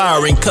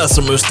inspiring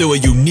customers through a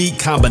unique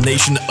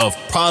combination of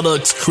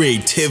products,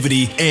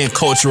 creativity, and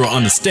cultural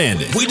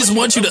understanding. We just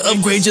want you to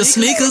upgrade your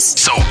sneakers,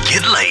 so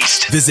get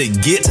laced. Visit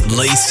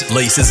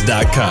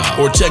getlacedlaces.com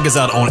or check us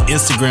out on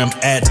Instagram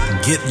at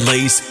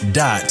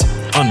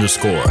getlaced._.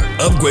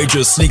 Upgrade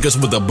your sneakers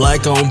with a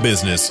black-owned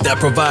business that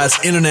provides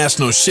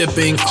international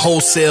shipping,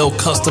 wholesale,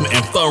 custom,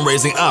 and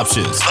fundraising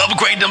options.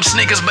 Upgrade them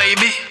sneakers,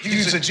 baby.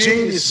 You's a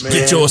genius, man.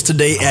 Get yours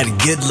today at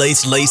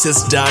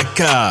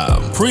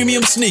getlacedlaces.com.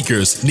 Premium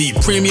sneakers need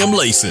premium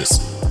laces.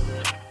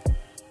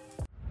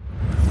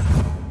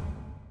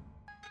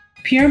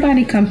 Pure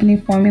Body Company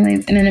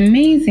formulates an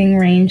amazing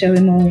range of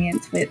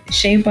emollients with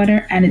shea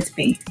butter at its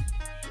base.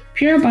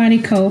 Pure Body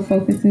Co.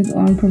 focuses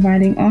on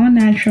providing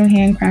all-natural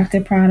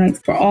handcrafted products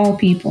for all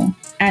people.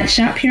 At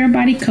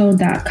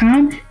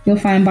shoppureBodyCo.com, you'll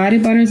find body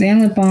butters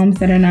and lip balms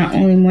that are not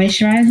only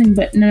moisturizing,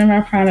 but none of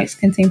our products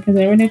contain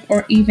preservative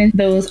or even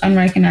those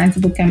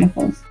unrecognizable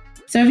chemicals.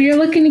 So if you're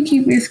looking to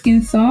keep your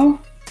skin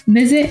soft,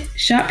 visit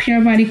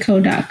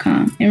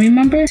shoppureBodyCo.com. And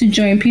remember to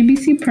join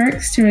PBC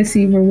Perks to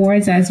receive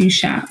rewards as you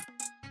shop.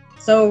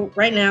 So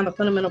right now, the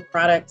fundamental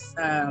products,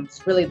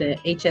 it's really the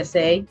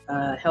HSA,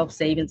 Health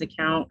Savings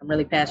Account. I'm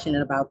really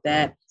passionate about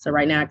that. So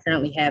right now, I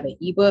currently have an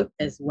ebook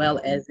as well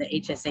as the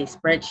HSA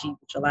spreadsheet,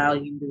 which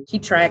allows you to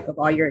keep track of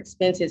all your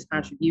expenses,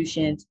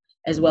 contributions,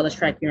 as well as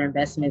track your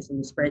investments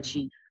in the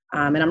spreadsheet.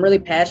 And I'm really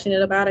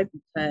passionate about it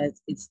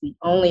because it's the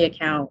only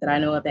account that I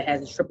know of that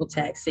has a triple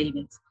tax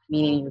savings,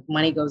 meaning your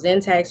money goes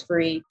in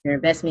tax-free, your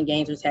investment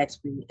gains are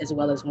tax-free, as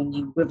well as when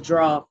you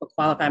withdraw for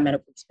qualified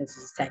medical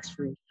expenses, it's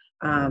tax-free.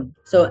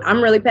 So I'm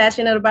really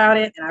passionate about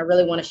it, and I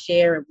really want to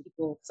share it with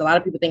people. So a lot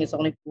of people think it's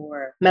only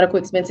for medical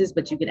expenses,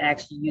 but you can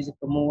actually use it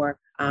for more,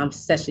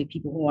 especially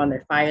people who are on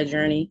their FIRE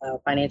journey,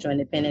 financial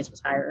independence,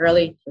 retire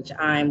early, which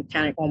I'm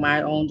kind of on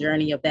my own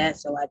journey of that.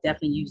 So I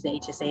definitely use the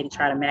HSA to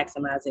try to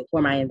maximize it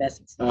for my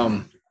investments.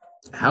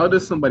 How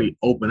does somebody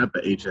open up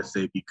an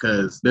HSA?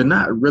 Because they're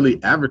not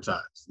really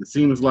advertised. It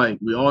seems like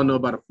we all know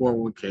about a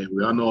 401k.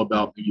 We all know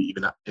about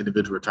even an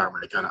individual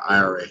retirement account, an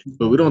IRA,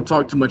 but we don't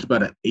talk too much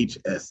about an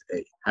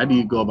HSA. How do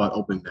you go about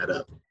opening that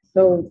up?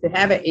 So to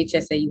have an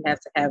HSA, you have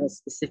to have a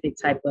specific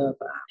type of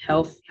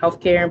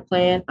healthcare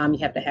plan. You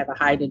have to have a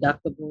high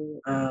deductible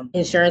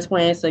insurance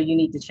plan. So you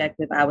need to check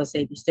with, I would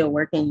say, if you're still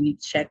working, you need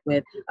to check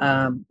with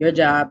your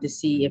job to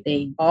see if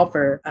they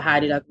offer a high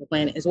deductible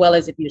plan, as well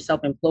as if you're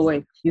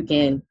self-employed, you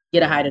can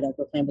get a high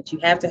deductible plan, but you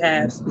have to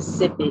have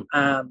specific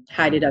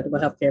high deductible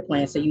healthcare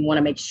plans. So you want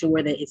to make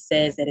sure that it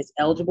says that it's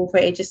eligible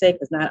for HSA,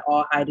 because not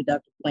all high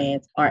deductible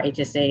plans are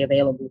HSA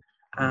available.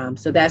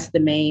 So that's the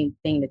main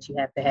thing that you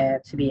have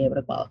to be able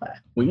to qualify.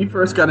 When you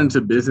first got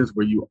into business,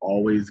 were you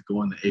always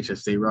going the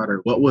HSA route,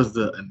 or what was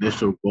the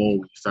initial goal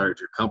when you started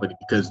your company?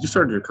 Because you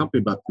started your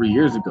company about 3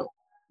 years ago.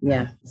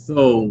 Yeah.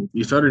 So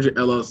you started your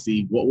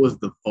LLC. What was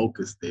the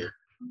focus there?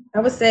 I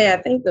would say I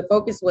think the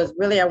focus was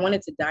really I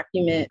wanted to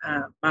document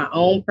my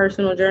own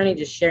personal journey,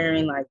 just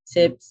sharing like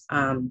tips,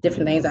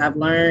 different things I've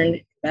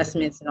learned,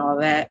 investments and all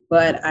that.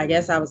 But I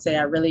guess I would say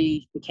I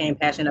really became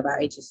passionate about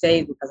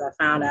HSAs because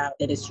I found out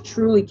that it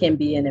truly can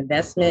be an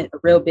investment, a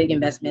real big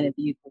investment in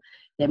vehicle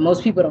that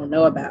most people don't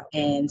know about.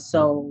 And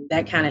so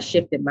that kind of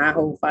shifted my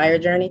whole fire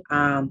journey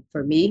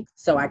for me.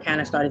 So I kind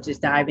of started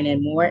just diving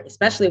in more,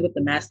 especially with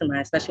the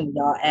mastermind, especially when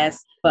y'all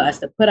asked for us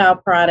to put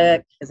out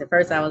product. Because at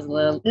first I was a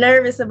little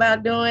nervous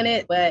about doing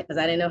it, but because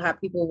I didn't know how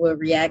people would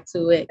react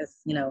to it, because,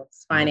 you know,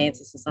 it's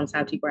finances. So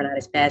sometimes people are not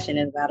as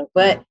passionate about it.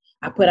 But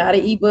I put out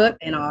an ebook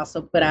and I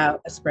also put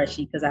out a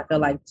spreadsheet because I feel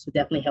like this would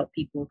definitely help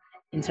people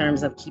in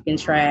terms of keeping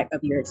track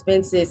of your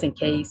expenses in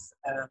case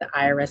the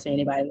IRS or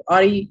anybody will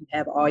audit you. You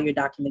have all your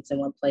documents in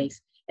one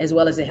place, as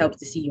well as it helps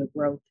to see your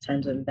growth in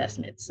terms of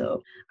investments.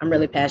 So I'm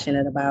really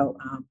passionate about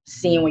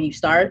seeing where you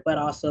start, but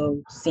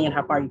also seeing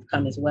how far you've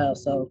come as well.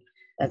 So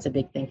that's a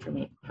big thing for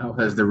me. How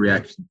has the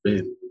reaction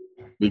been?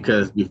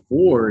 Because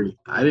before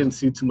I didn't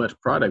see too much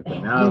product,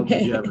 but now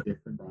you have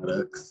different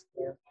products.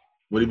 Yeah.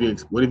 What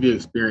have you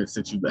experienced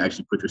since you've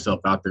actually put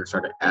yourself out there and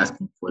started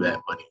asking for that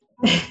money?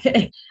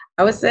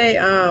 I would say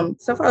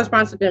so far the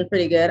response has been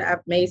pretty good.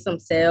 I've made some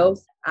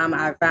sales.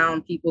 I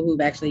found people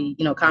who've actually,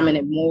 you know,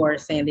 commented more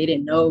saying they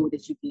didn't know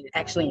that you could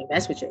actually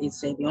invest with your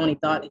HSA. They only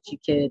thought that you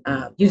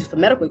could use it for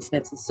medical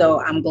expenses. So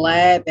I'm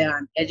glad that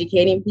I'm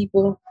educating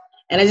people.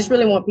 And I just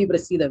really want people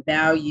to see the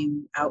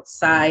value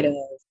outside of,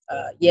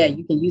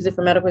 you can use it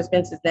for medical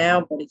expenses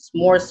now, but it's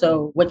more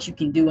so what you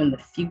can do in the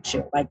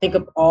future. Like think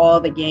of all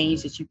the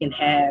gains that you can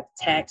have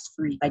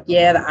tax-free. Like,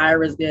 yeah, the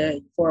IRA is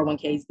good,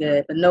 401k is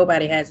good, but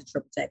nobody has a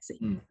triple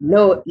taxing.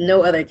 No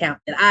other account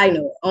that I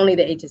know, only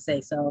the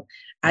HSA. So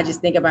I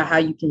just think about how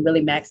you can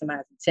really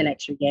maximize the 10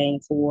 extra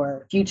gains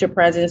for future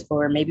presence,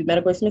 for maybe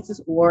medical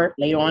expenses, or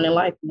later on in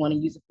life, you want to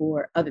use it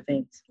for other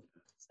things.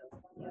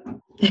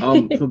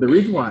 So the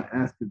reason why I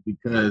ask is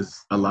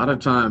because a lot of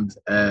times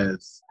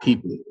as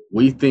people,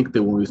 we think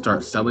that when we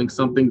start selling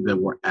something that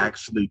we're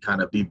actually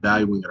kind of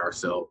devaluing it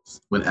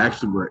ourselves, when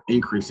actually we're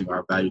increasing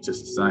our value to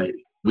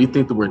society. We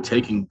think that we're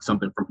taking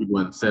something from people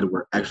and instead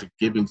we're actually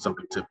giving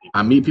something to people.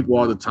 I meet people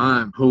all the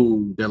time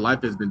who their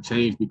life has been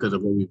changed because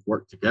of what we've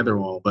worked together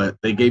on, but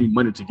they gave me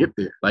money to get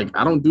there. Like,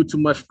 I don't do too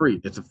much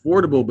free. It's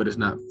affordable, but it's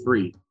not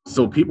free.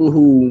 So people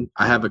who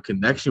I have a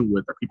connection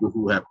with are people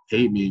who have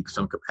paid me in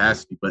some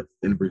capacity, but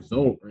in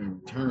result, or in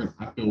return,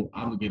 I feel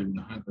obligated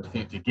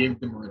 100% to give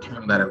them a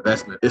return on that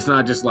investment. It's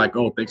not just like,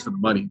 oh, thanks for the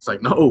money. It's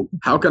like, no,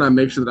 how can I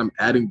make sure that I'm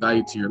adding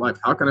value to your life?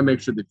 How can I make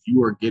sure that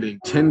you are getting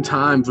 10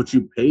 times what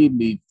you paid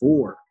me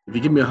for? If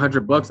you give me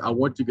 $100, I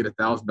want you to get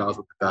 $1,000 worth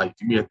of value.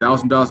 Give me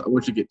 $1,000, I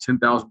want you to get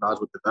 $10,000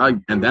 worth of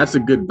value. And that's a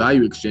good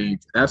value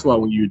exchange. That's why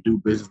when you do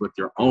business with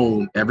your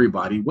own,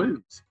 everybody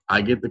wins.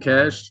 I get the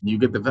cash, you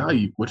get the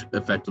value, which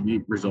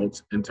effectively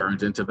results and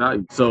turns into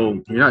value. So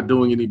you're not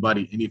doing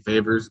anybody any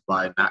favors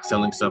by not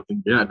selling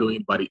something. You're not doing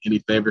anybody any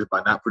favors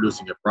by not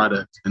producing a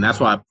product. And that's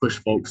why I push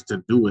folks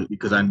to do it,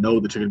 because I know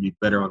that you're going to be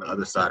better on the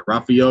other side.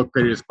 Raphael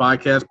created his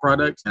podcast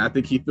product, and I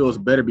think he feels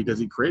better because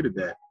he created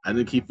that. I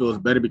think he feels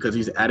better because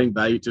he's adding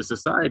value to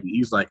society.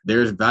 He's like,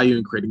 there's value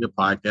in creating a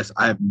podcast.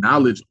 I have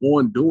knowledge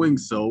on doing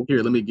so.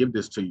 Here, let me give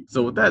this to you.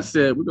 So with that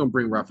said, we're going to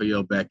bring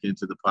Raphael back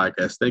into the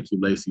podcast. Thank you,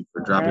 Lacey,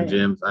 for dropping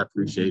gems. I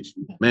appreciate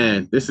you.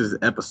 Man, this is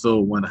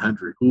episode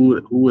 100.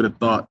 Who would have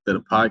thought that a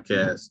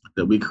podcast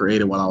that we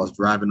created while I was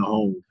driving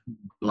home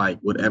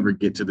would ever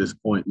get to this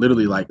point?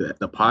 Literally,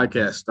 the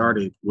podcast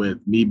started with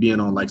me being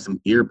on some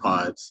ear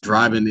pods,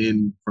 driving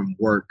in from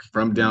work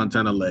from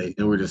downtown LA,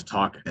 and we're just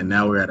talking. And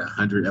now we're at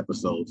 100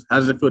 episodes. How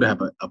does it feel to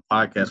have a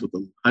podcast with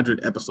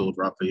 100 episodes,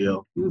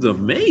 Raphael? It was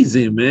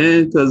amazing,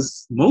 man,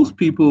 because most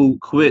people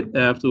quit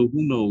after, who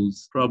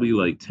knows,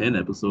 probably 10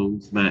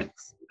 episodes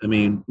max. I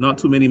mean, not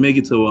too many make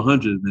it to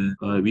 100,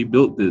 man. We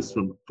built this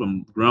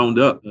from ground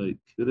up.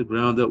 Did it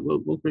ground up?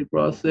 What Great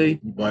Ross say?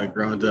 You bought it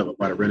ground up. I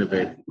bought it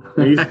renovated.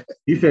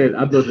 He said,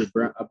 I built it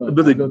ground up.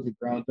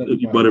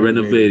 You bought it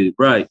renovated,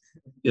 right?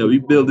 Yeah, we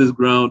built this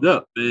ground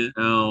up,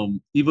 man.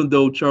 Even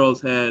though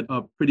Charles had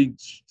a pretty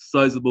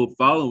sizable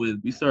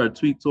following, we started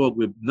Tweet Talk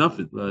with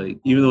nothing.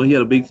 Even though he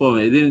had a big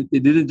following,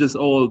 it didn't just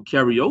all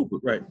carry over.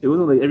 Right. It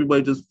wasn't like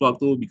everybody just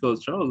flocked over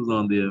because Charles was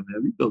on there,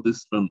 man. We built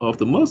this from off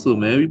the muscle,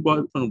 man. We bought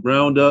it from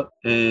ground up,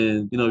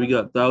 and we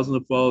got thousands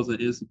of followers on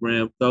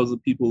Instagram, thousands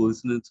of people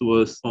listening to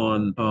us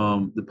on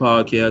the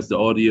podcast, the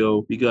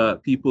audio. We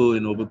got people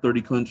in over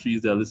 30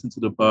 countries that listen to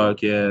the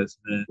podcast,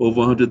 man. Over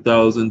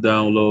 100,000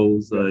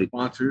 downloads.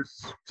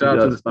 Sponsors. Shout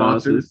out to the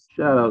sponsors.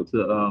 Shout out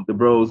to the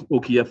bros,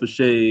 OKF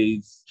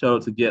Shades. Shout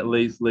out to Get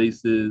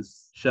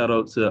Laces. Shout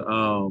out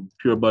to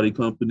Pure Body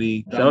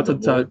Company. Shout out to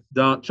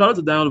Down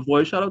the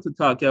Voice. Shout out to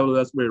Todd Capital.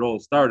 That's where it all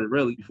started,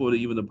 really, before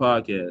even the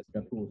podcast.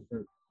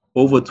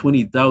 Over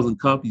 20,000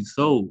 copies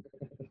sold.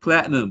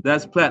 Platinum.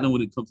 That's platinum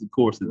when it comes to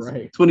courses.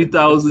 Right.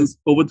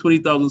 Over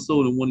 20,000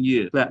 sold in 1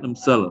 year. Platinum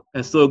seller.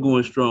 And still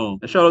going strong.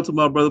 And shout out to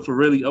my brother for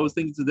really, I was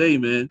thinking today,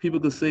 man, people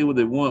could say what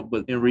they want,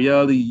 but in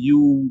reality,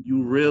 you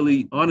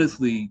really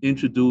honestly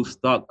introduce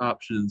stock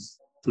options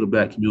to the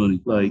Black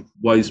community, like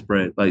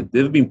widespread. Like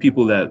there have been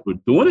people that were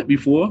doing it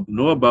before,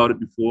 know about it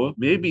before.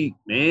 Maybe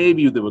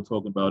they were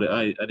talking about it.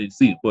 I didn't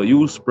see it, but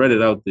you spread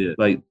it out there.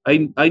 Like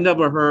I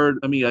never heard.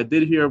 I mean, I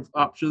did hear of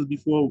options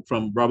before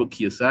from Robert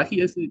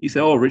Kiyosaki. He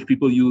said, "Oh, rich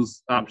people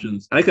use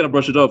options." And I kind of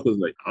brushed it off because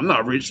like I'm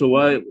not rich, so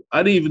I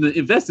didn't even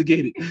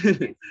investigate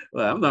it.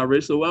 Like, I'm not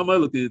rich, so why am I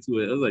looking into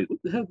it? I was like, what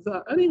the heck is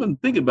that? I didn't even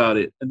think about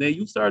it. And then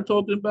you start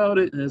talking about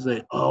it, and it's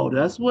like, oh,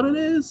 that's what it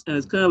is. And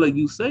it's kind of like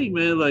you say,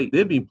 man, like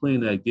they've been playing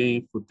that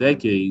game for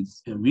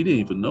decades and we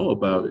didn't even know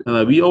about it. And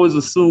like we always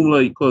assume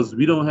like because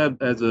we don't have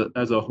as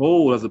a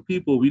whole, as a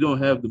people, we don't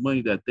have the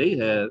money that they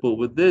have. But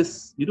with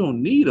this, you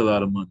don't need a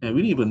lot of money. And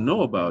we didn't even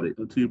know about it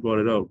until you brought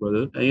it out,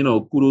 brother. And you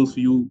know, kudos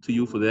to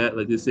you for that.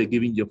 Like they said,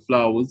 giving you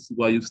flowers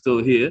while you're still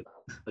here.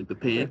 Like the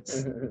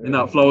pants. And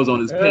not flowers on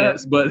his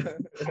pants, but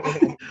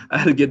I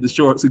had to get the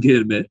shorts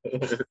again, man.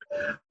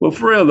 Well,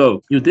 for real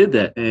though, you did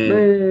that. And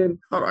Man,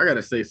 hold on, I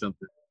gotta say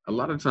something. A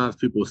lot of times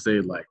people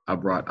say like I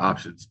brought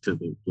options to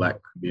the Black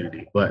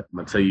community, but I'm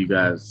gonna tell you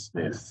guys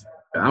this.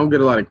 I don't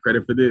get a lot of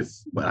credit for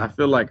this, but I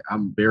feel like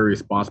I'm very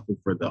responsible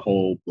for the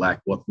whole Black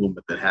wealth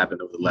movement that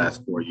happened over the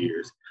last 4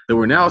 years that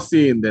we're now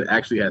seeing that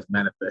actually has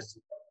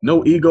manifested.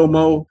 No ego,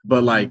 Mo,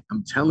 but like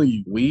I'm telling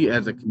you, we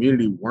as a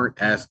community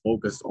weren't as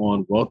focused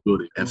on wealth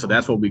building. And so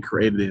that's what we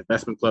created the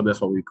investment club.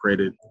 That's what we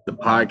created the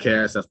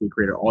podcast. That's what we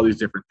created all these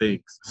different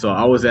things. So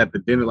I was at the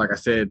dinner, like I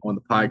said on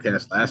the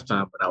podcast last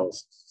time, but I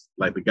was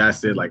like, the guy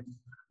said, like,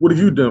 what have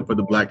you done for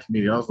the Black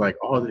community? I was like,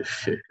 all this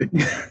shit.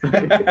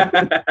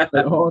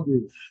 Like, all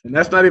this. And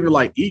that's not even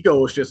like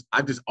ego. It's just,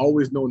 I just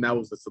always known that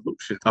was the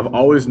solution. I've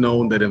always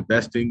known that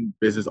investing,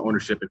 business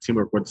ownership, and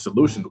teamwork were the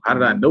solution. How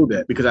did I know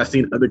that? Because I've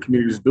seen other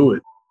communities do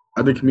it.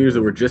 Other communities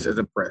that were just as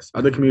oppressed,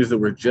 other communities that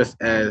were just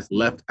as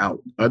left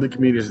out, other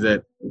communities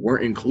that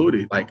weren't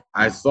included. Like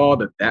I saw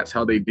that that's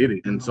how they did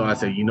it. And so I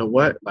said, you know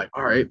what? Like,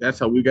 all right, that's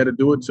how we got to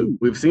do it too.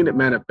 We've seen it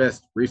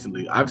manifest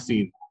recently. I've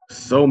seen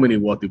so many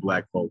wealthy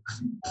Black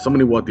folks,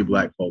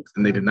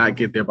 and they did not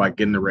get there by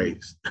getting a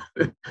raise.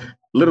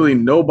 Literally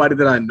nobody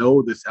that I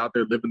know that's out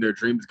there living their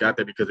dreams got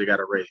there because they got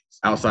a raise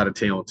outside of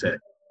Tayon Tech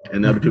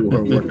and other people who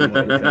are working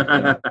on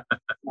tech.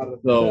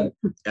 So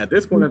at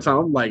this point in time,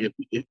 I'm like, if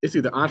it's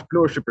either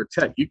entrepreneurship or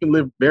tech. You can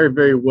live very,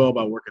 very well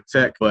by working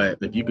tech, but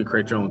if you can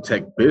create your own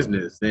tech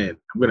business, then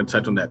I'm going to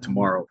touch on that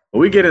tomorrow. But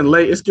we getting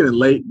late. It's getting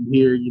late in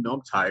here. You know,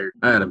 I'm tired.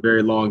 I had a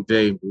very long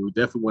day, but we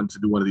definitely wanted to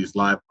do one of these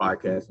live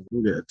podcasts.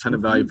 We'll get a ton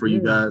of value for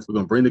you guys. We're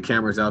going to bring the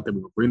cameras out there.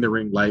 We're going to bring the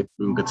ring light.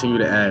 We're going to continue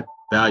to add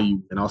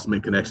value and also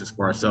make connections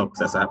for ourselves,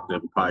 because that's after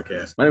every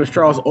podcast. My name is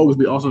Charles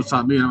Oglesby, also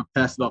Tom me, and I'm gonna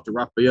pass it off to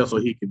Raphael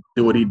so he can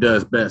do what he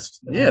does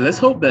best. yeah, let's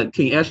hope that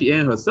King Ashley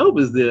Ann herself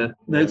is there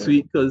next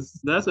week, because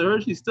that's I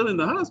heard she's still in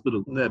the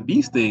hospital, that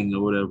bee sting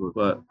or whatever.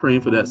 But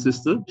praying for that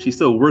sister. She's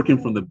still working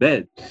from the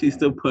bed. She's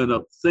still putting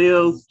up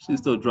sales. She's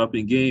still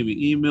dropping game and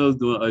emails,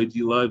 doing IG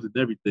lives and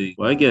everything.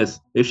 Well, I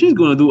guess if she's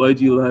gonna do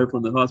IG live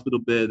from the hospital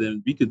bed,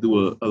 then we could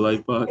do a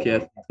live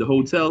podcast at the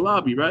hotel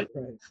lobby, right?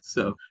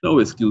 So no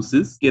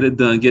excuses. Get it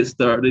done. Get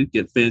started.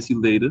 Get fancy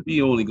later.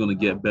 We only gonna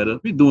get better.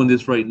 We're doing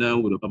this right now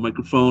with a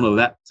microphone, a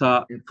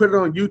laptop. And put it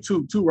on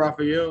YouTube too,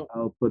 Raphael.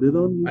 I'll put it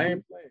on YouTube. I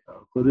ain't playing.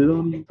 I'll put it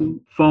on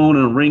YouTube. Phone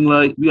and ring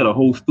light. We got a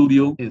whole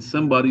studio in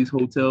somebody's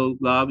hotel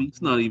lobby.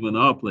 It's not even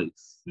our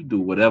place. We do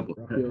whatever.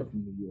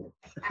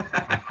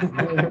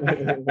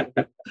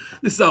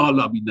 This is our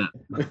lobby now.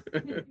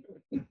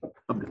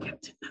 I'm the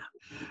captain now.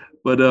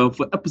 But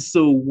for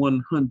episode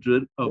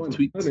 100 of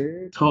Tweet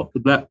Talk, the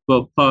Black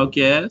Belt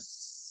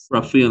Podcast,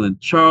 Raphael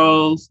and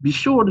Charles, be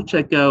sure to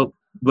check out,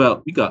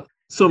 well, we got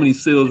so many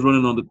sales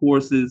running on the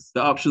courses.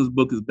 The options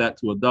book is back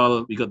to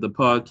 $1. We got the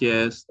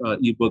podcast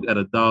ebook at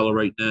 $1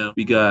 right now.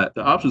 We got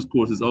the options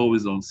course is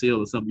always on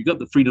sale or something. We got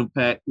the Freedom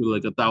Pack with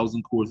like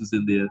 1,000 courses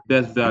in there.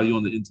 Best value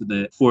on the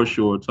internet for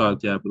sure.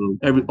 Talk Capital.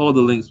 All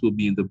the links will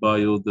be in the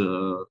bio,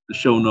 the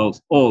show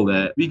notes, all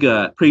that. We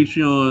got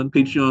Patreon,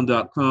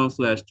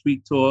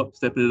 patreon.com/tweettalk.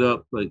 Stepping it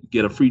up, like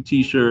get a free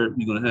T-shirt.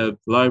 You're gonna have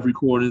live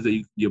recordings that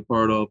you can be a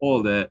part of.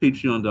 All that.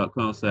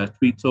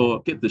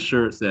 Patreon.com/tweettalk. Get the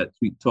shirts at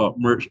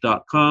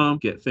tweettalkmerch.com.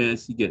 Get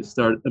fancy, get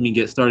started,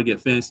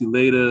 get fancy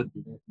later.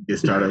 Get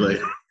started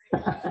later.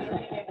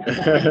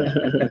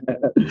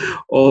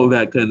 All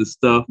that kind of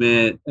stuff,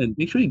 man. And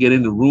make sure you get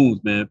in the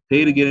rooms, man.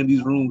 Pay to get in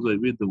these rooms like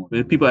we're doing.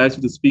 When people ask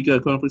you to speak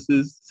at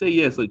conferences, say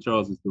yes like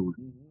Charles is doing.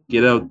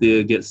 Get out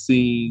there, get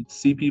seen,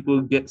 see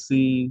people, get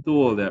seen, do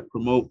all that.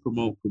 Promote.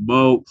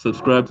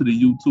 Subscribe to the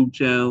YouTube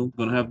channel.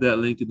 Gonna have that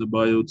link in the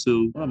bio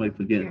too. What am I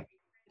forgetting?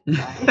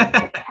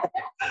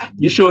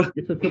 You sure?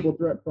 Get your Triple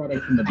Threat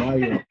products in the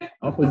bio.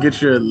 Also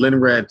get your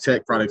Lenrad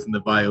Tech products in the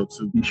bio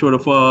too. Be sure to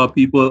follow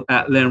people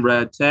at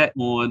Lenrad Tech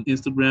on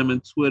Instagram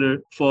and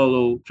Twitter.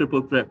 Follow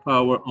Triple Threat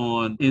Power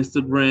on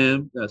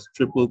Instagram. That's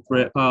Triple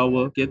Threat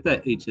Power. Get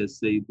that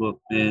HSA book,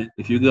 man.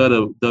 If you got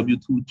a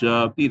W-2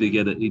 job, you need to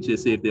get an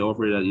HSA if they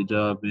offer it at your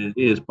job, man.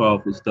 It is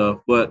powerful stuff.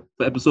 But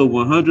for episode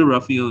 100,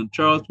 Raphael and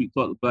Charles, we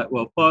talk the Black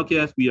Wealth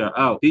Podcast. We are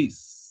out.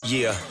 Peace.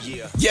 Yeah.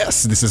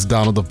 Yes, this is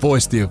Donald the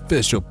Voice, the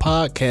official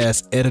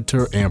podcast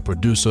editor and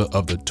producer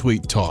of the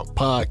Tweet Talk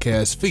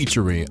podcast,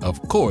 featuring,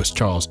 of course,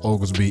 Charles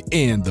Oglesby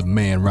and the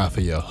man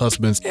Raphael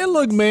Husbands. And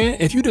look, man,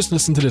 if you just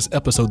listen to this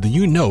episode, then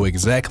you know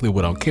exactly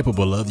what I'm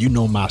capable of. You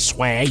know my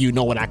swag. You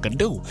know what I can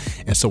do.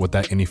 And so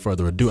without any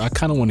further ado, I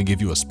kind of want to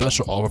give you a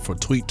special offer for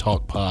Tweet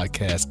Talk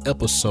podcast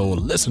episode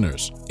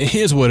listeners. And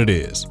here's what it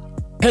is.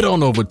 Head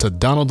on over to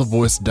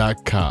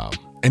DonaldTheVoice.com.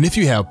 And if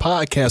you have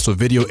podcast or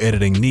video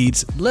editing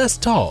needs, let's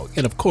talk.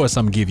 And of course,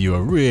 I'm giving you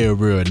a real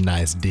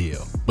nice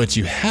deal. But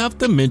you have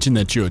to mention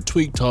that you're a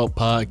Tweet Talk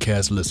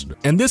podcast listener.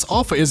 And this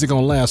offer isn't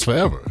going to last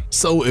forever.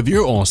 So if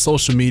you're on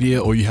social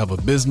media or you have a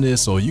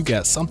business or you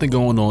got something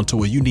going on to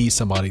where you need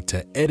somebody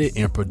to edit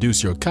and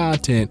produce your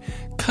content,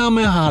 come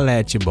and holla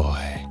at your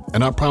boy.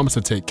 And I promise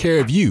to take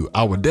care of you,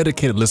 our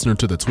dedicated listener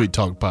to the Tweet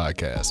Talk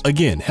podcast.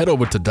 Again, head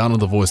over to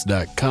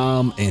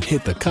DonaldTheVoice.com and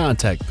hit the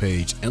contact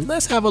page and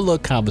let's have a little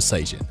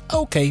conversation.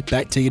 Okay,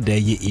 back to your day,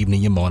 your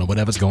evening, your morning,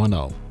 whatever's going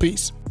on.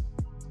 Peace.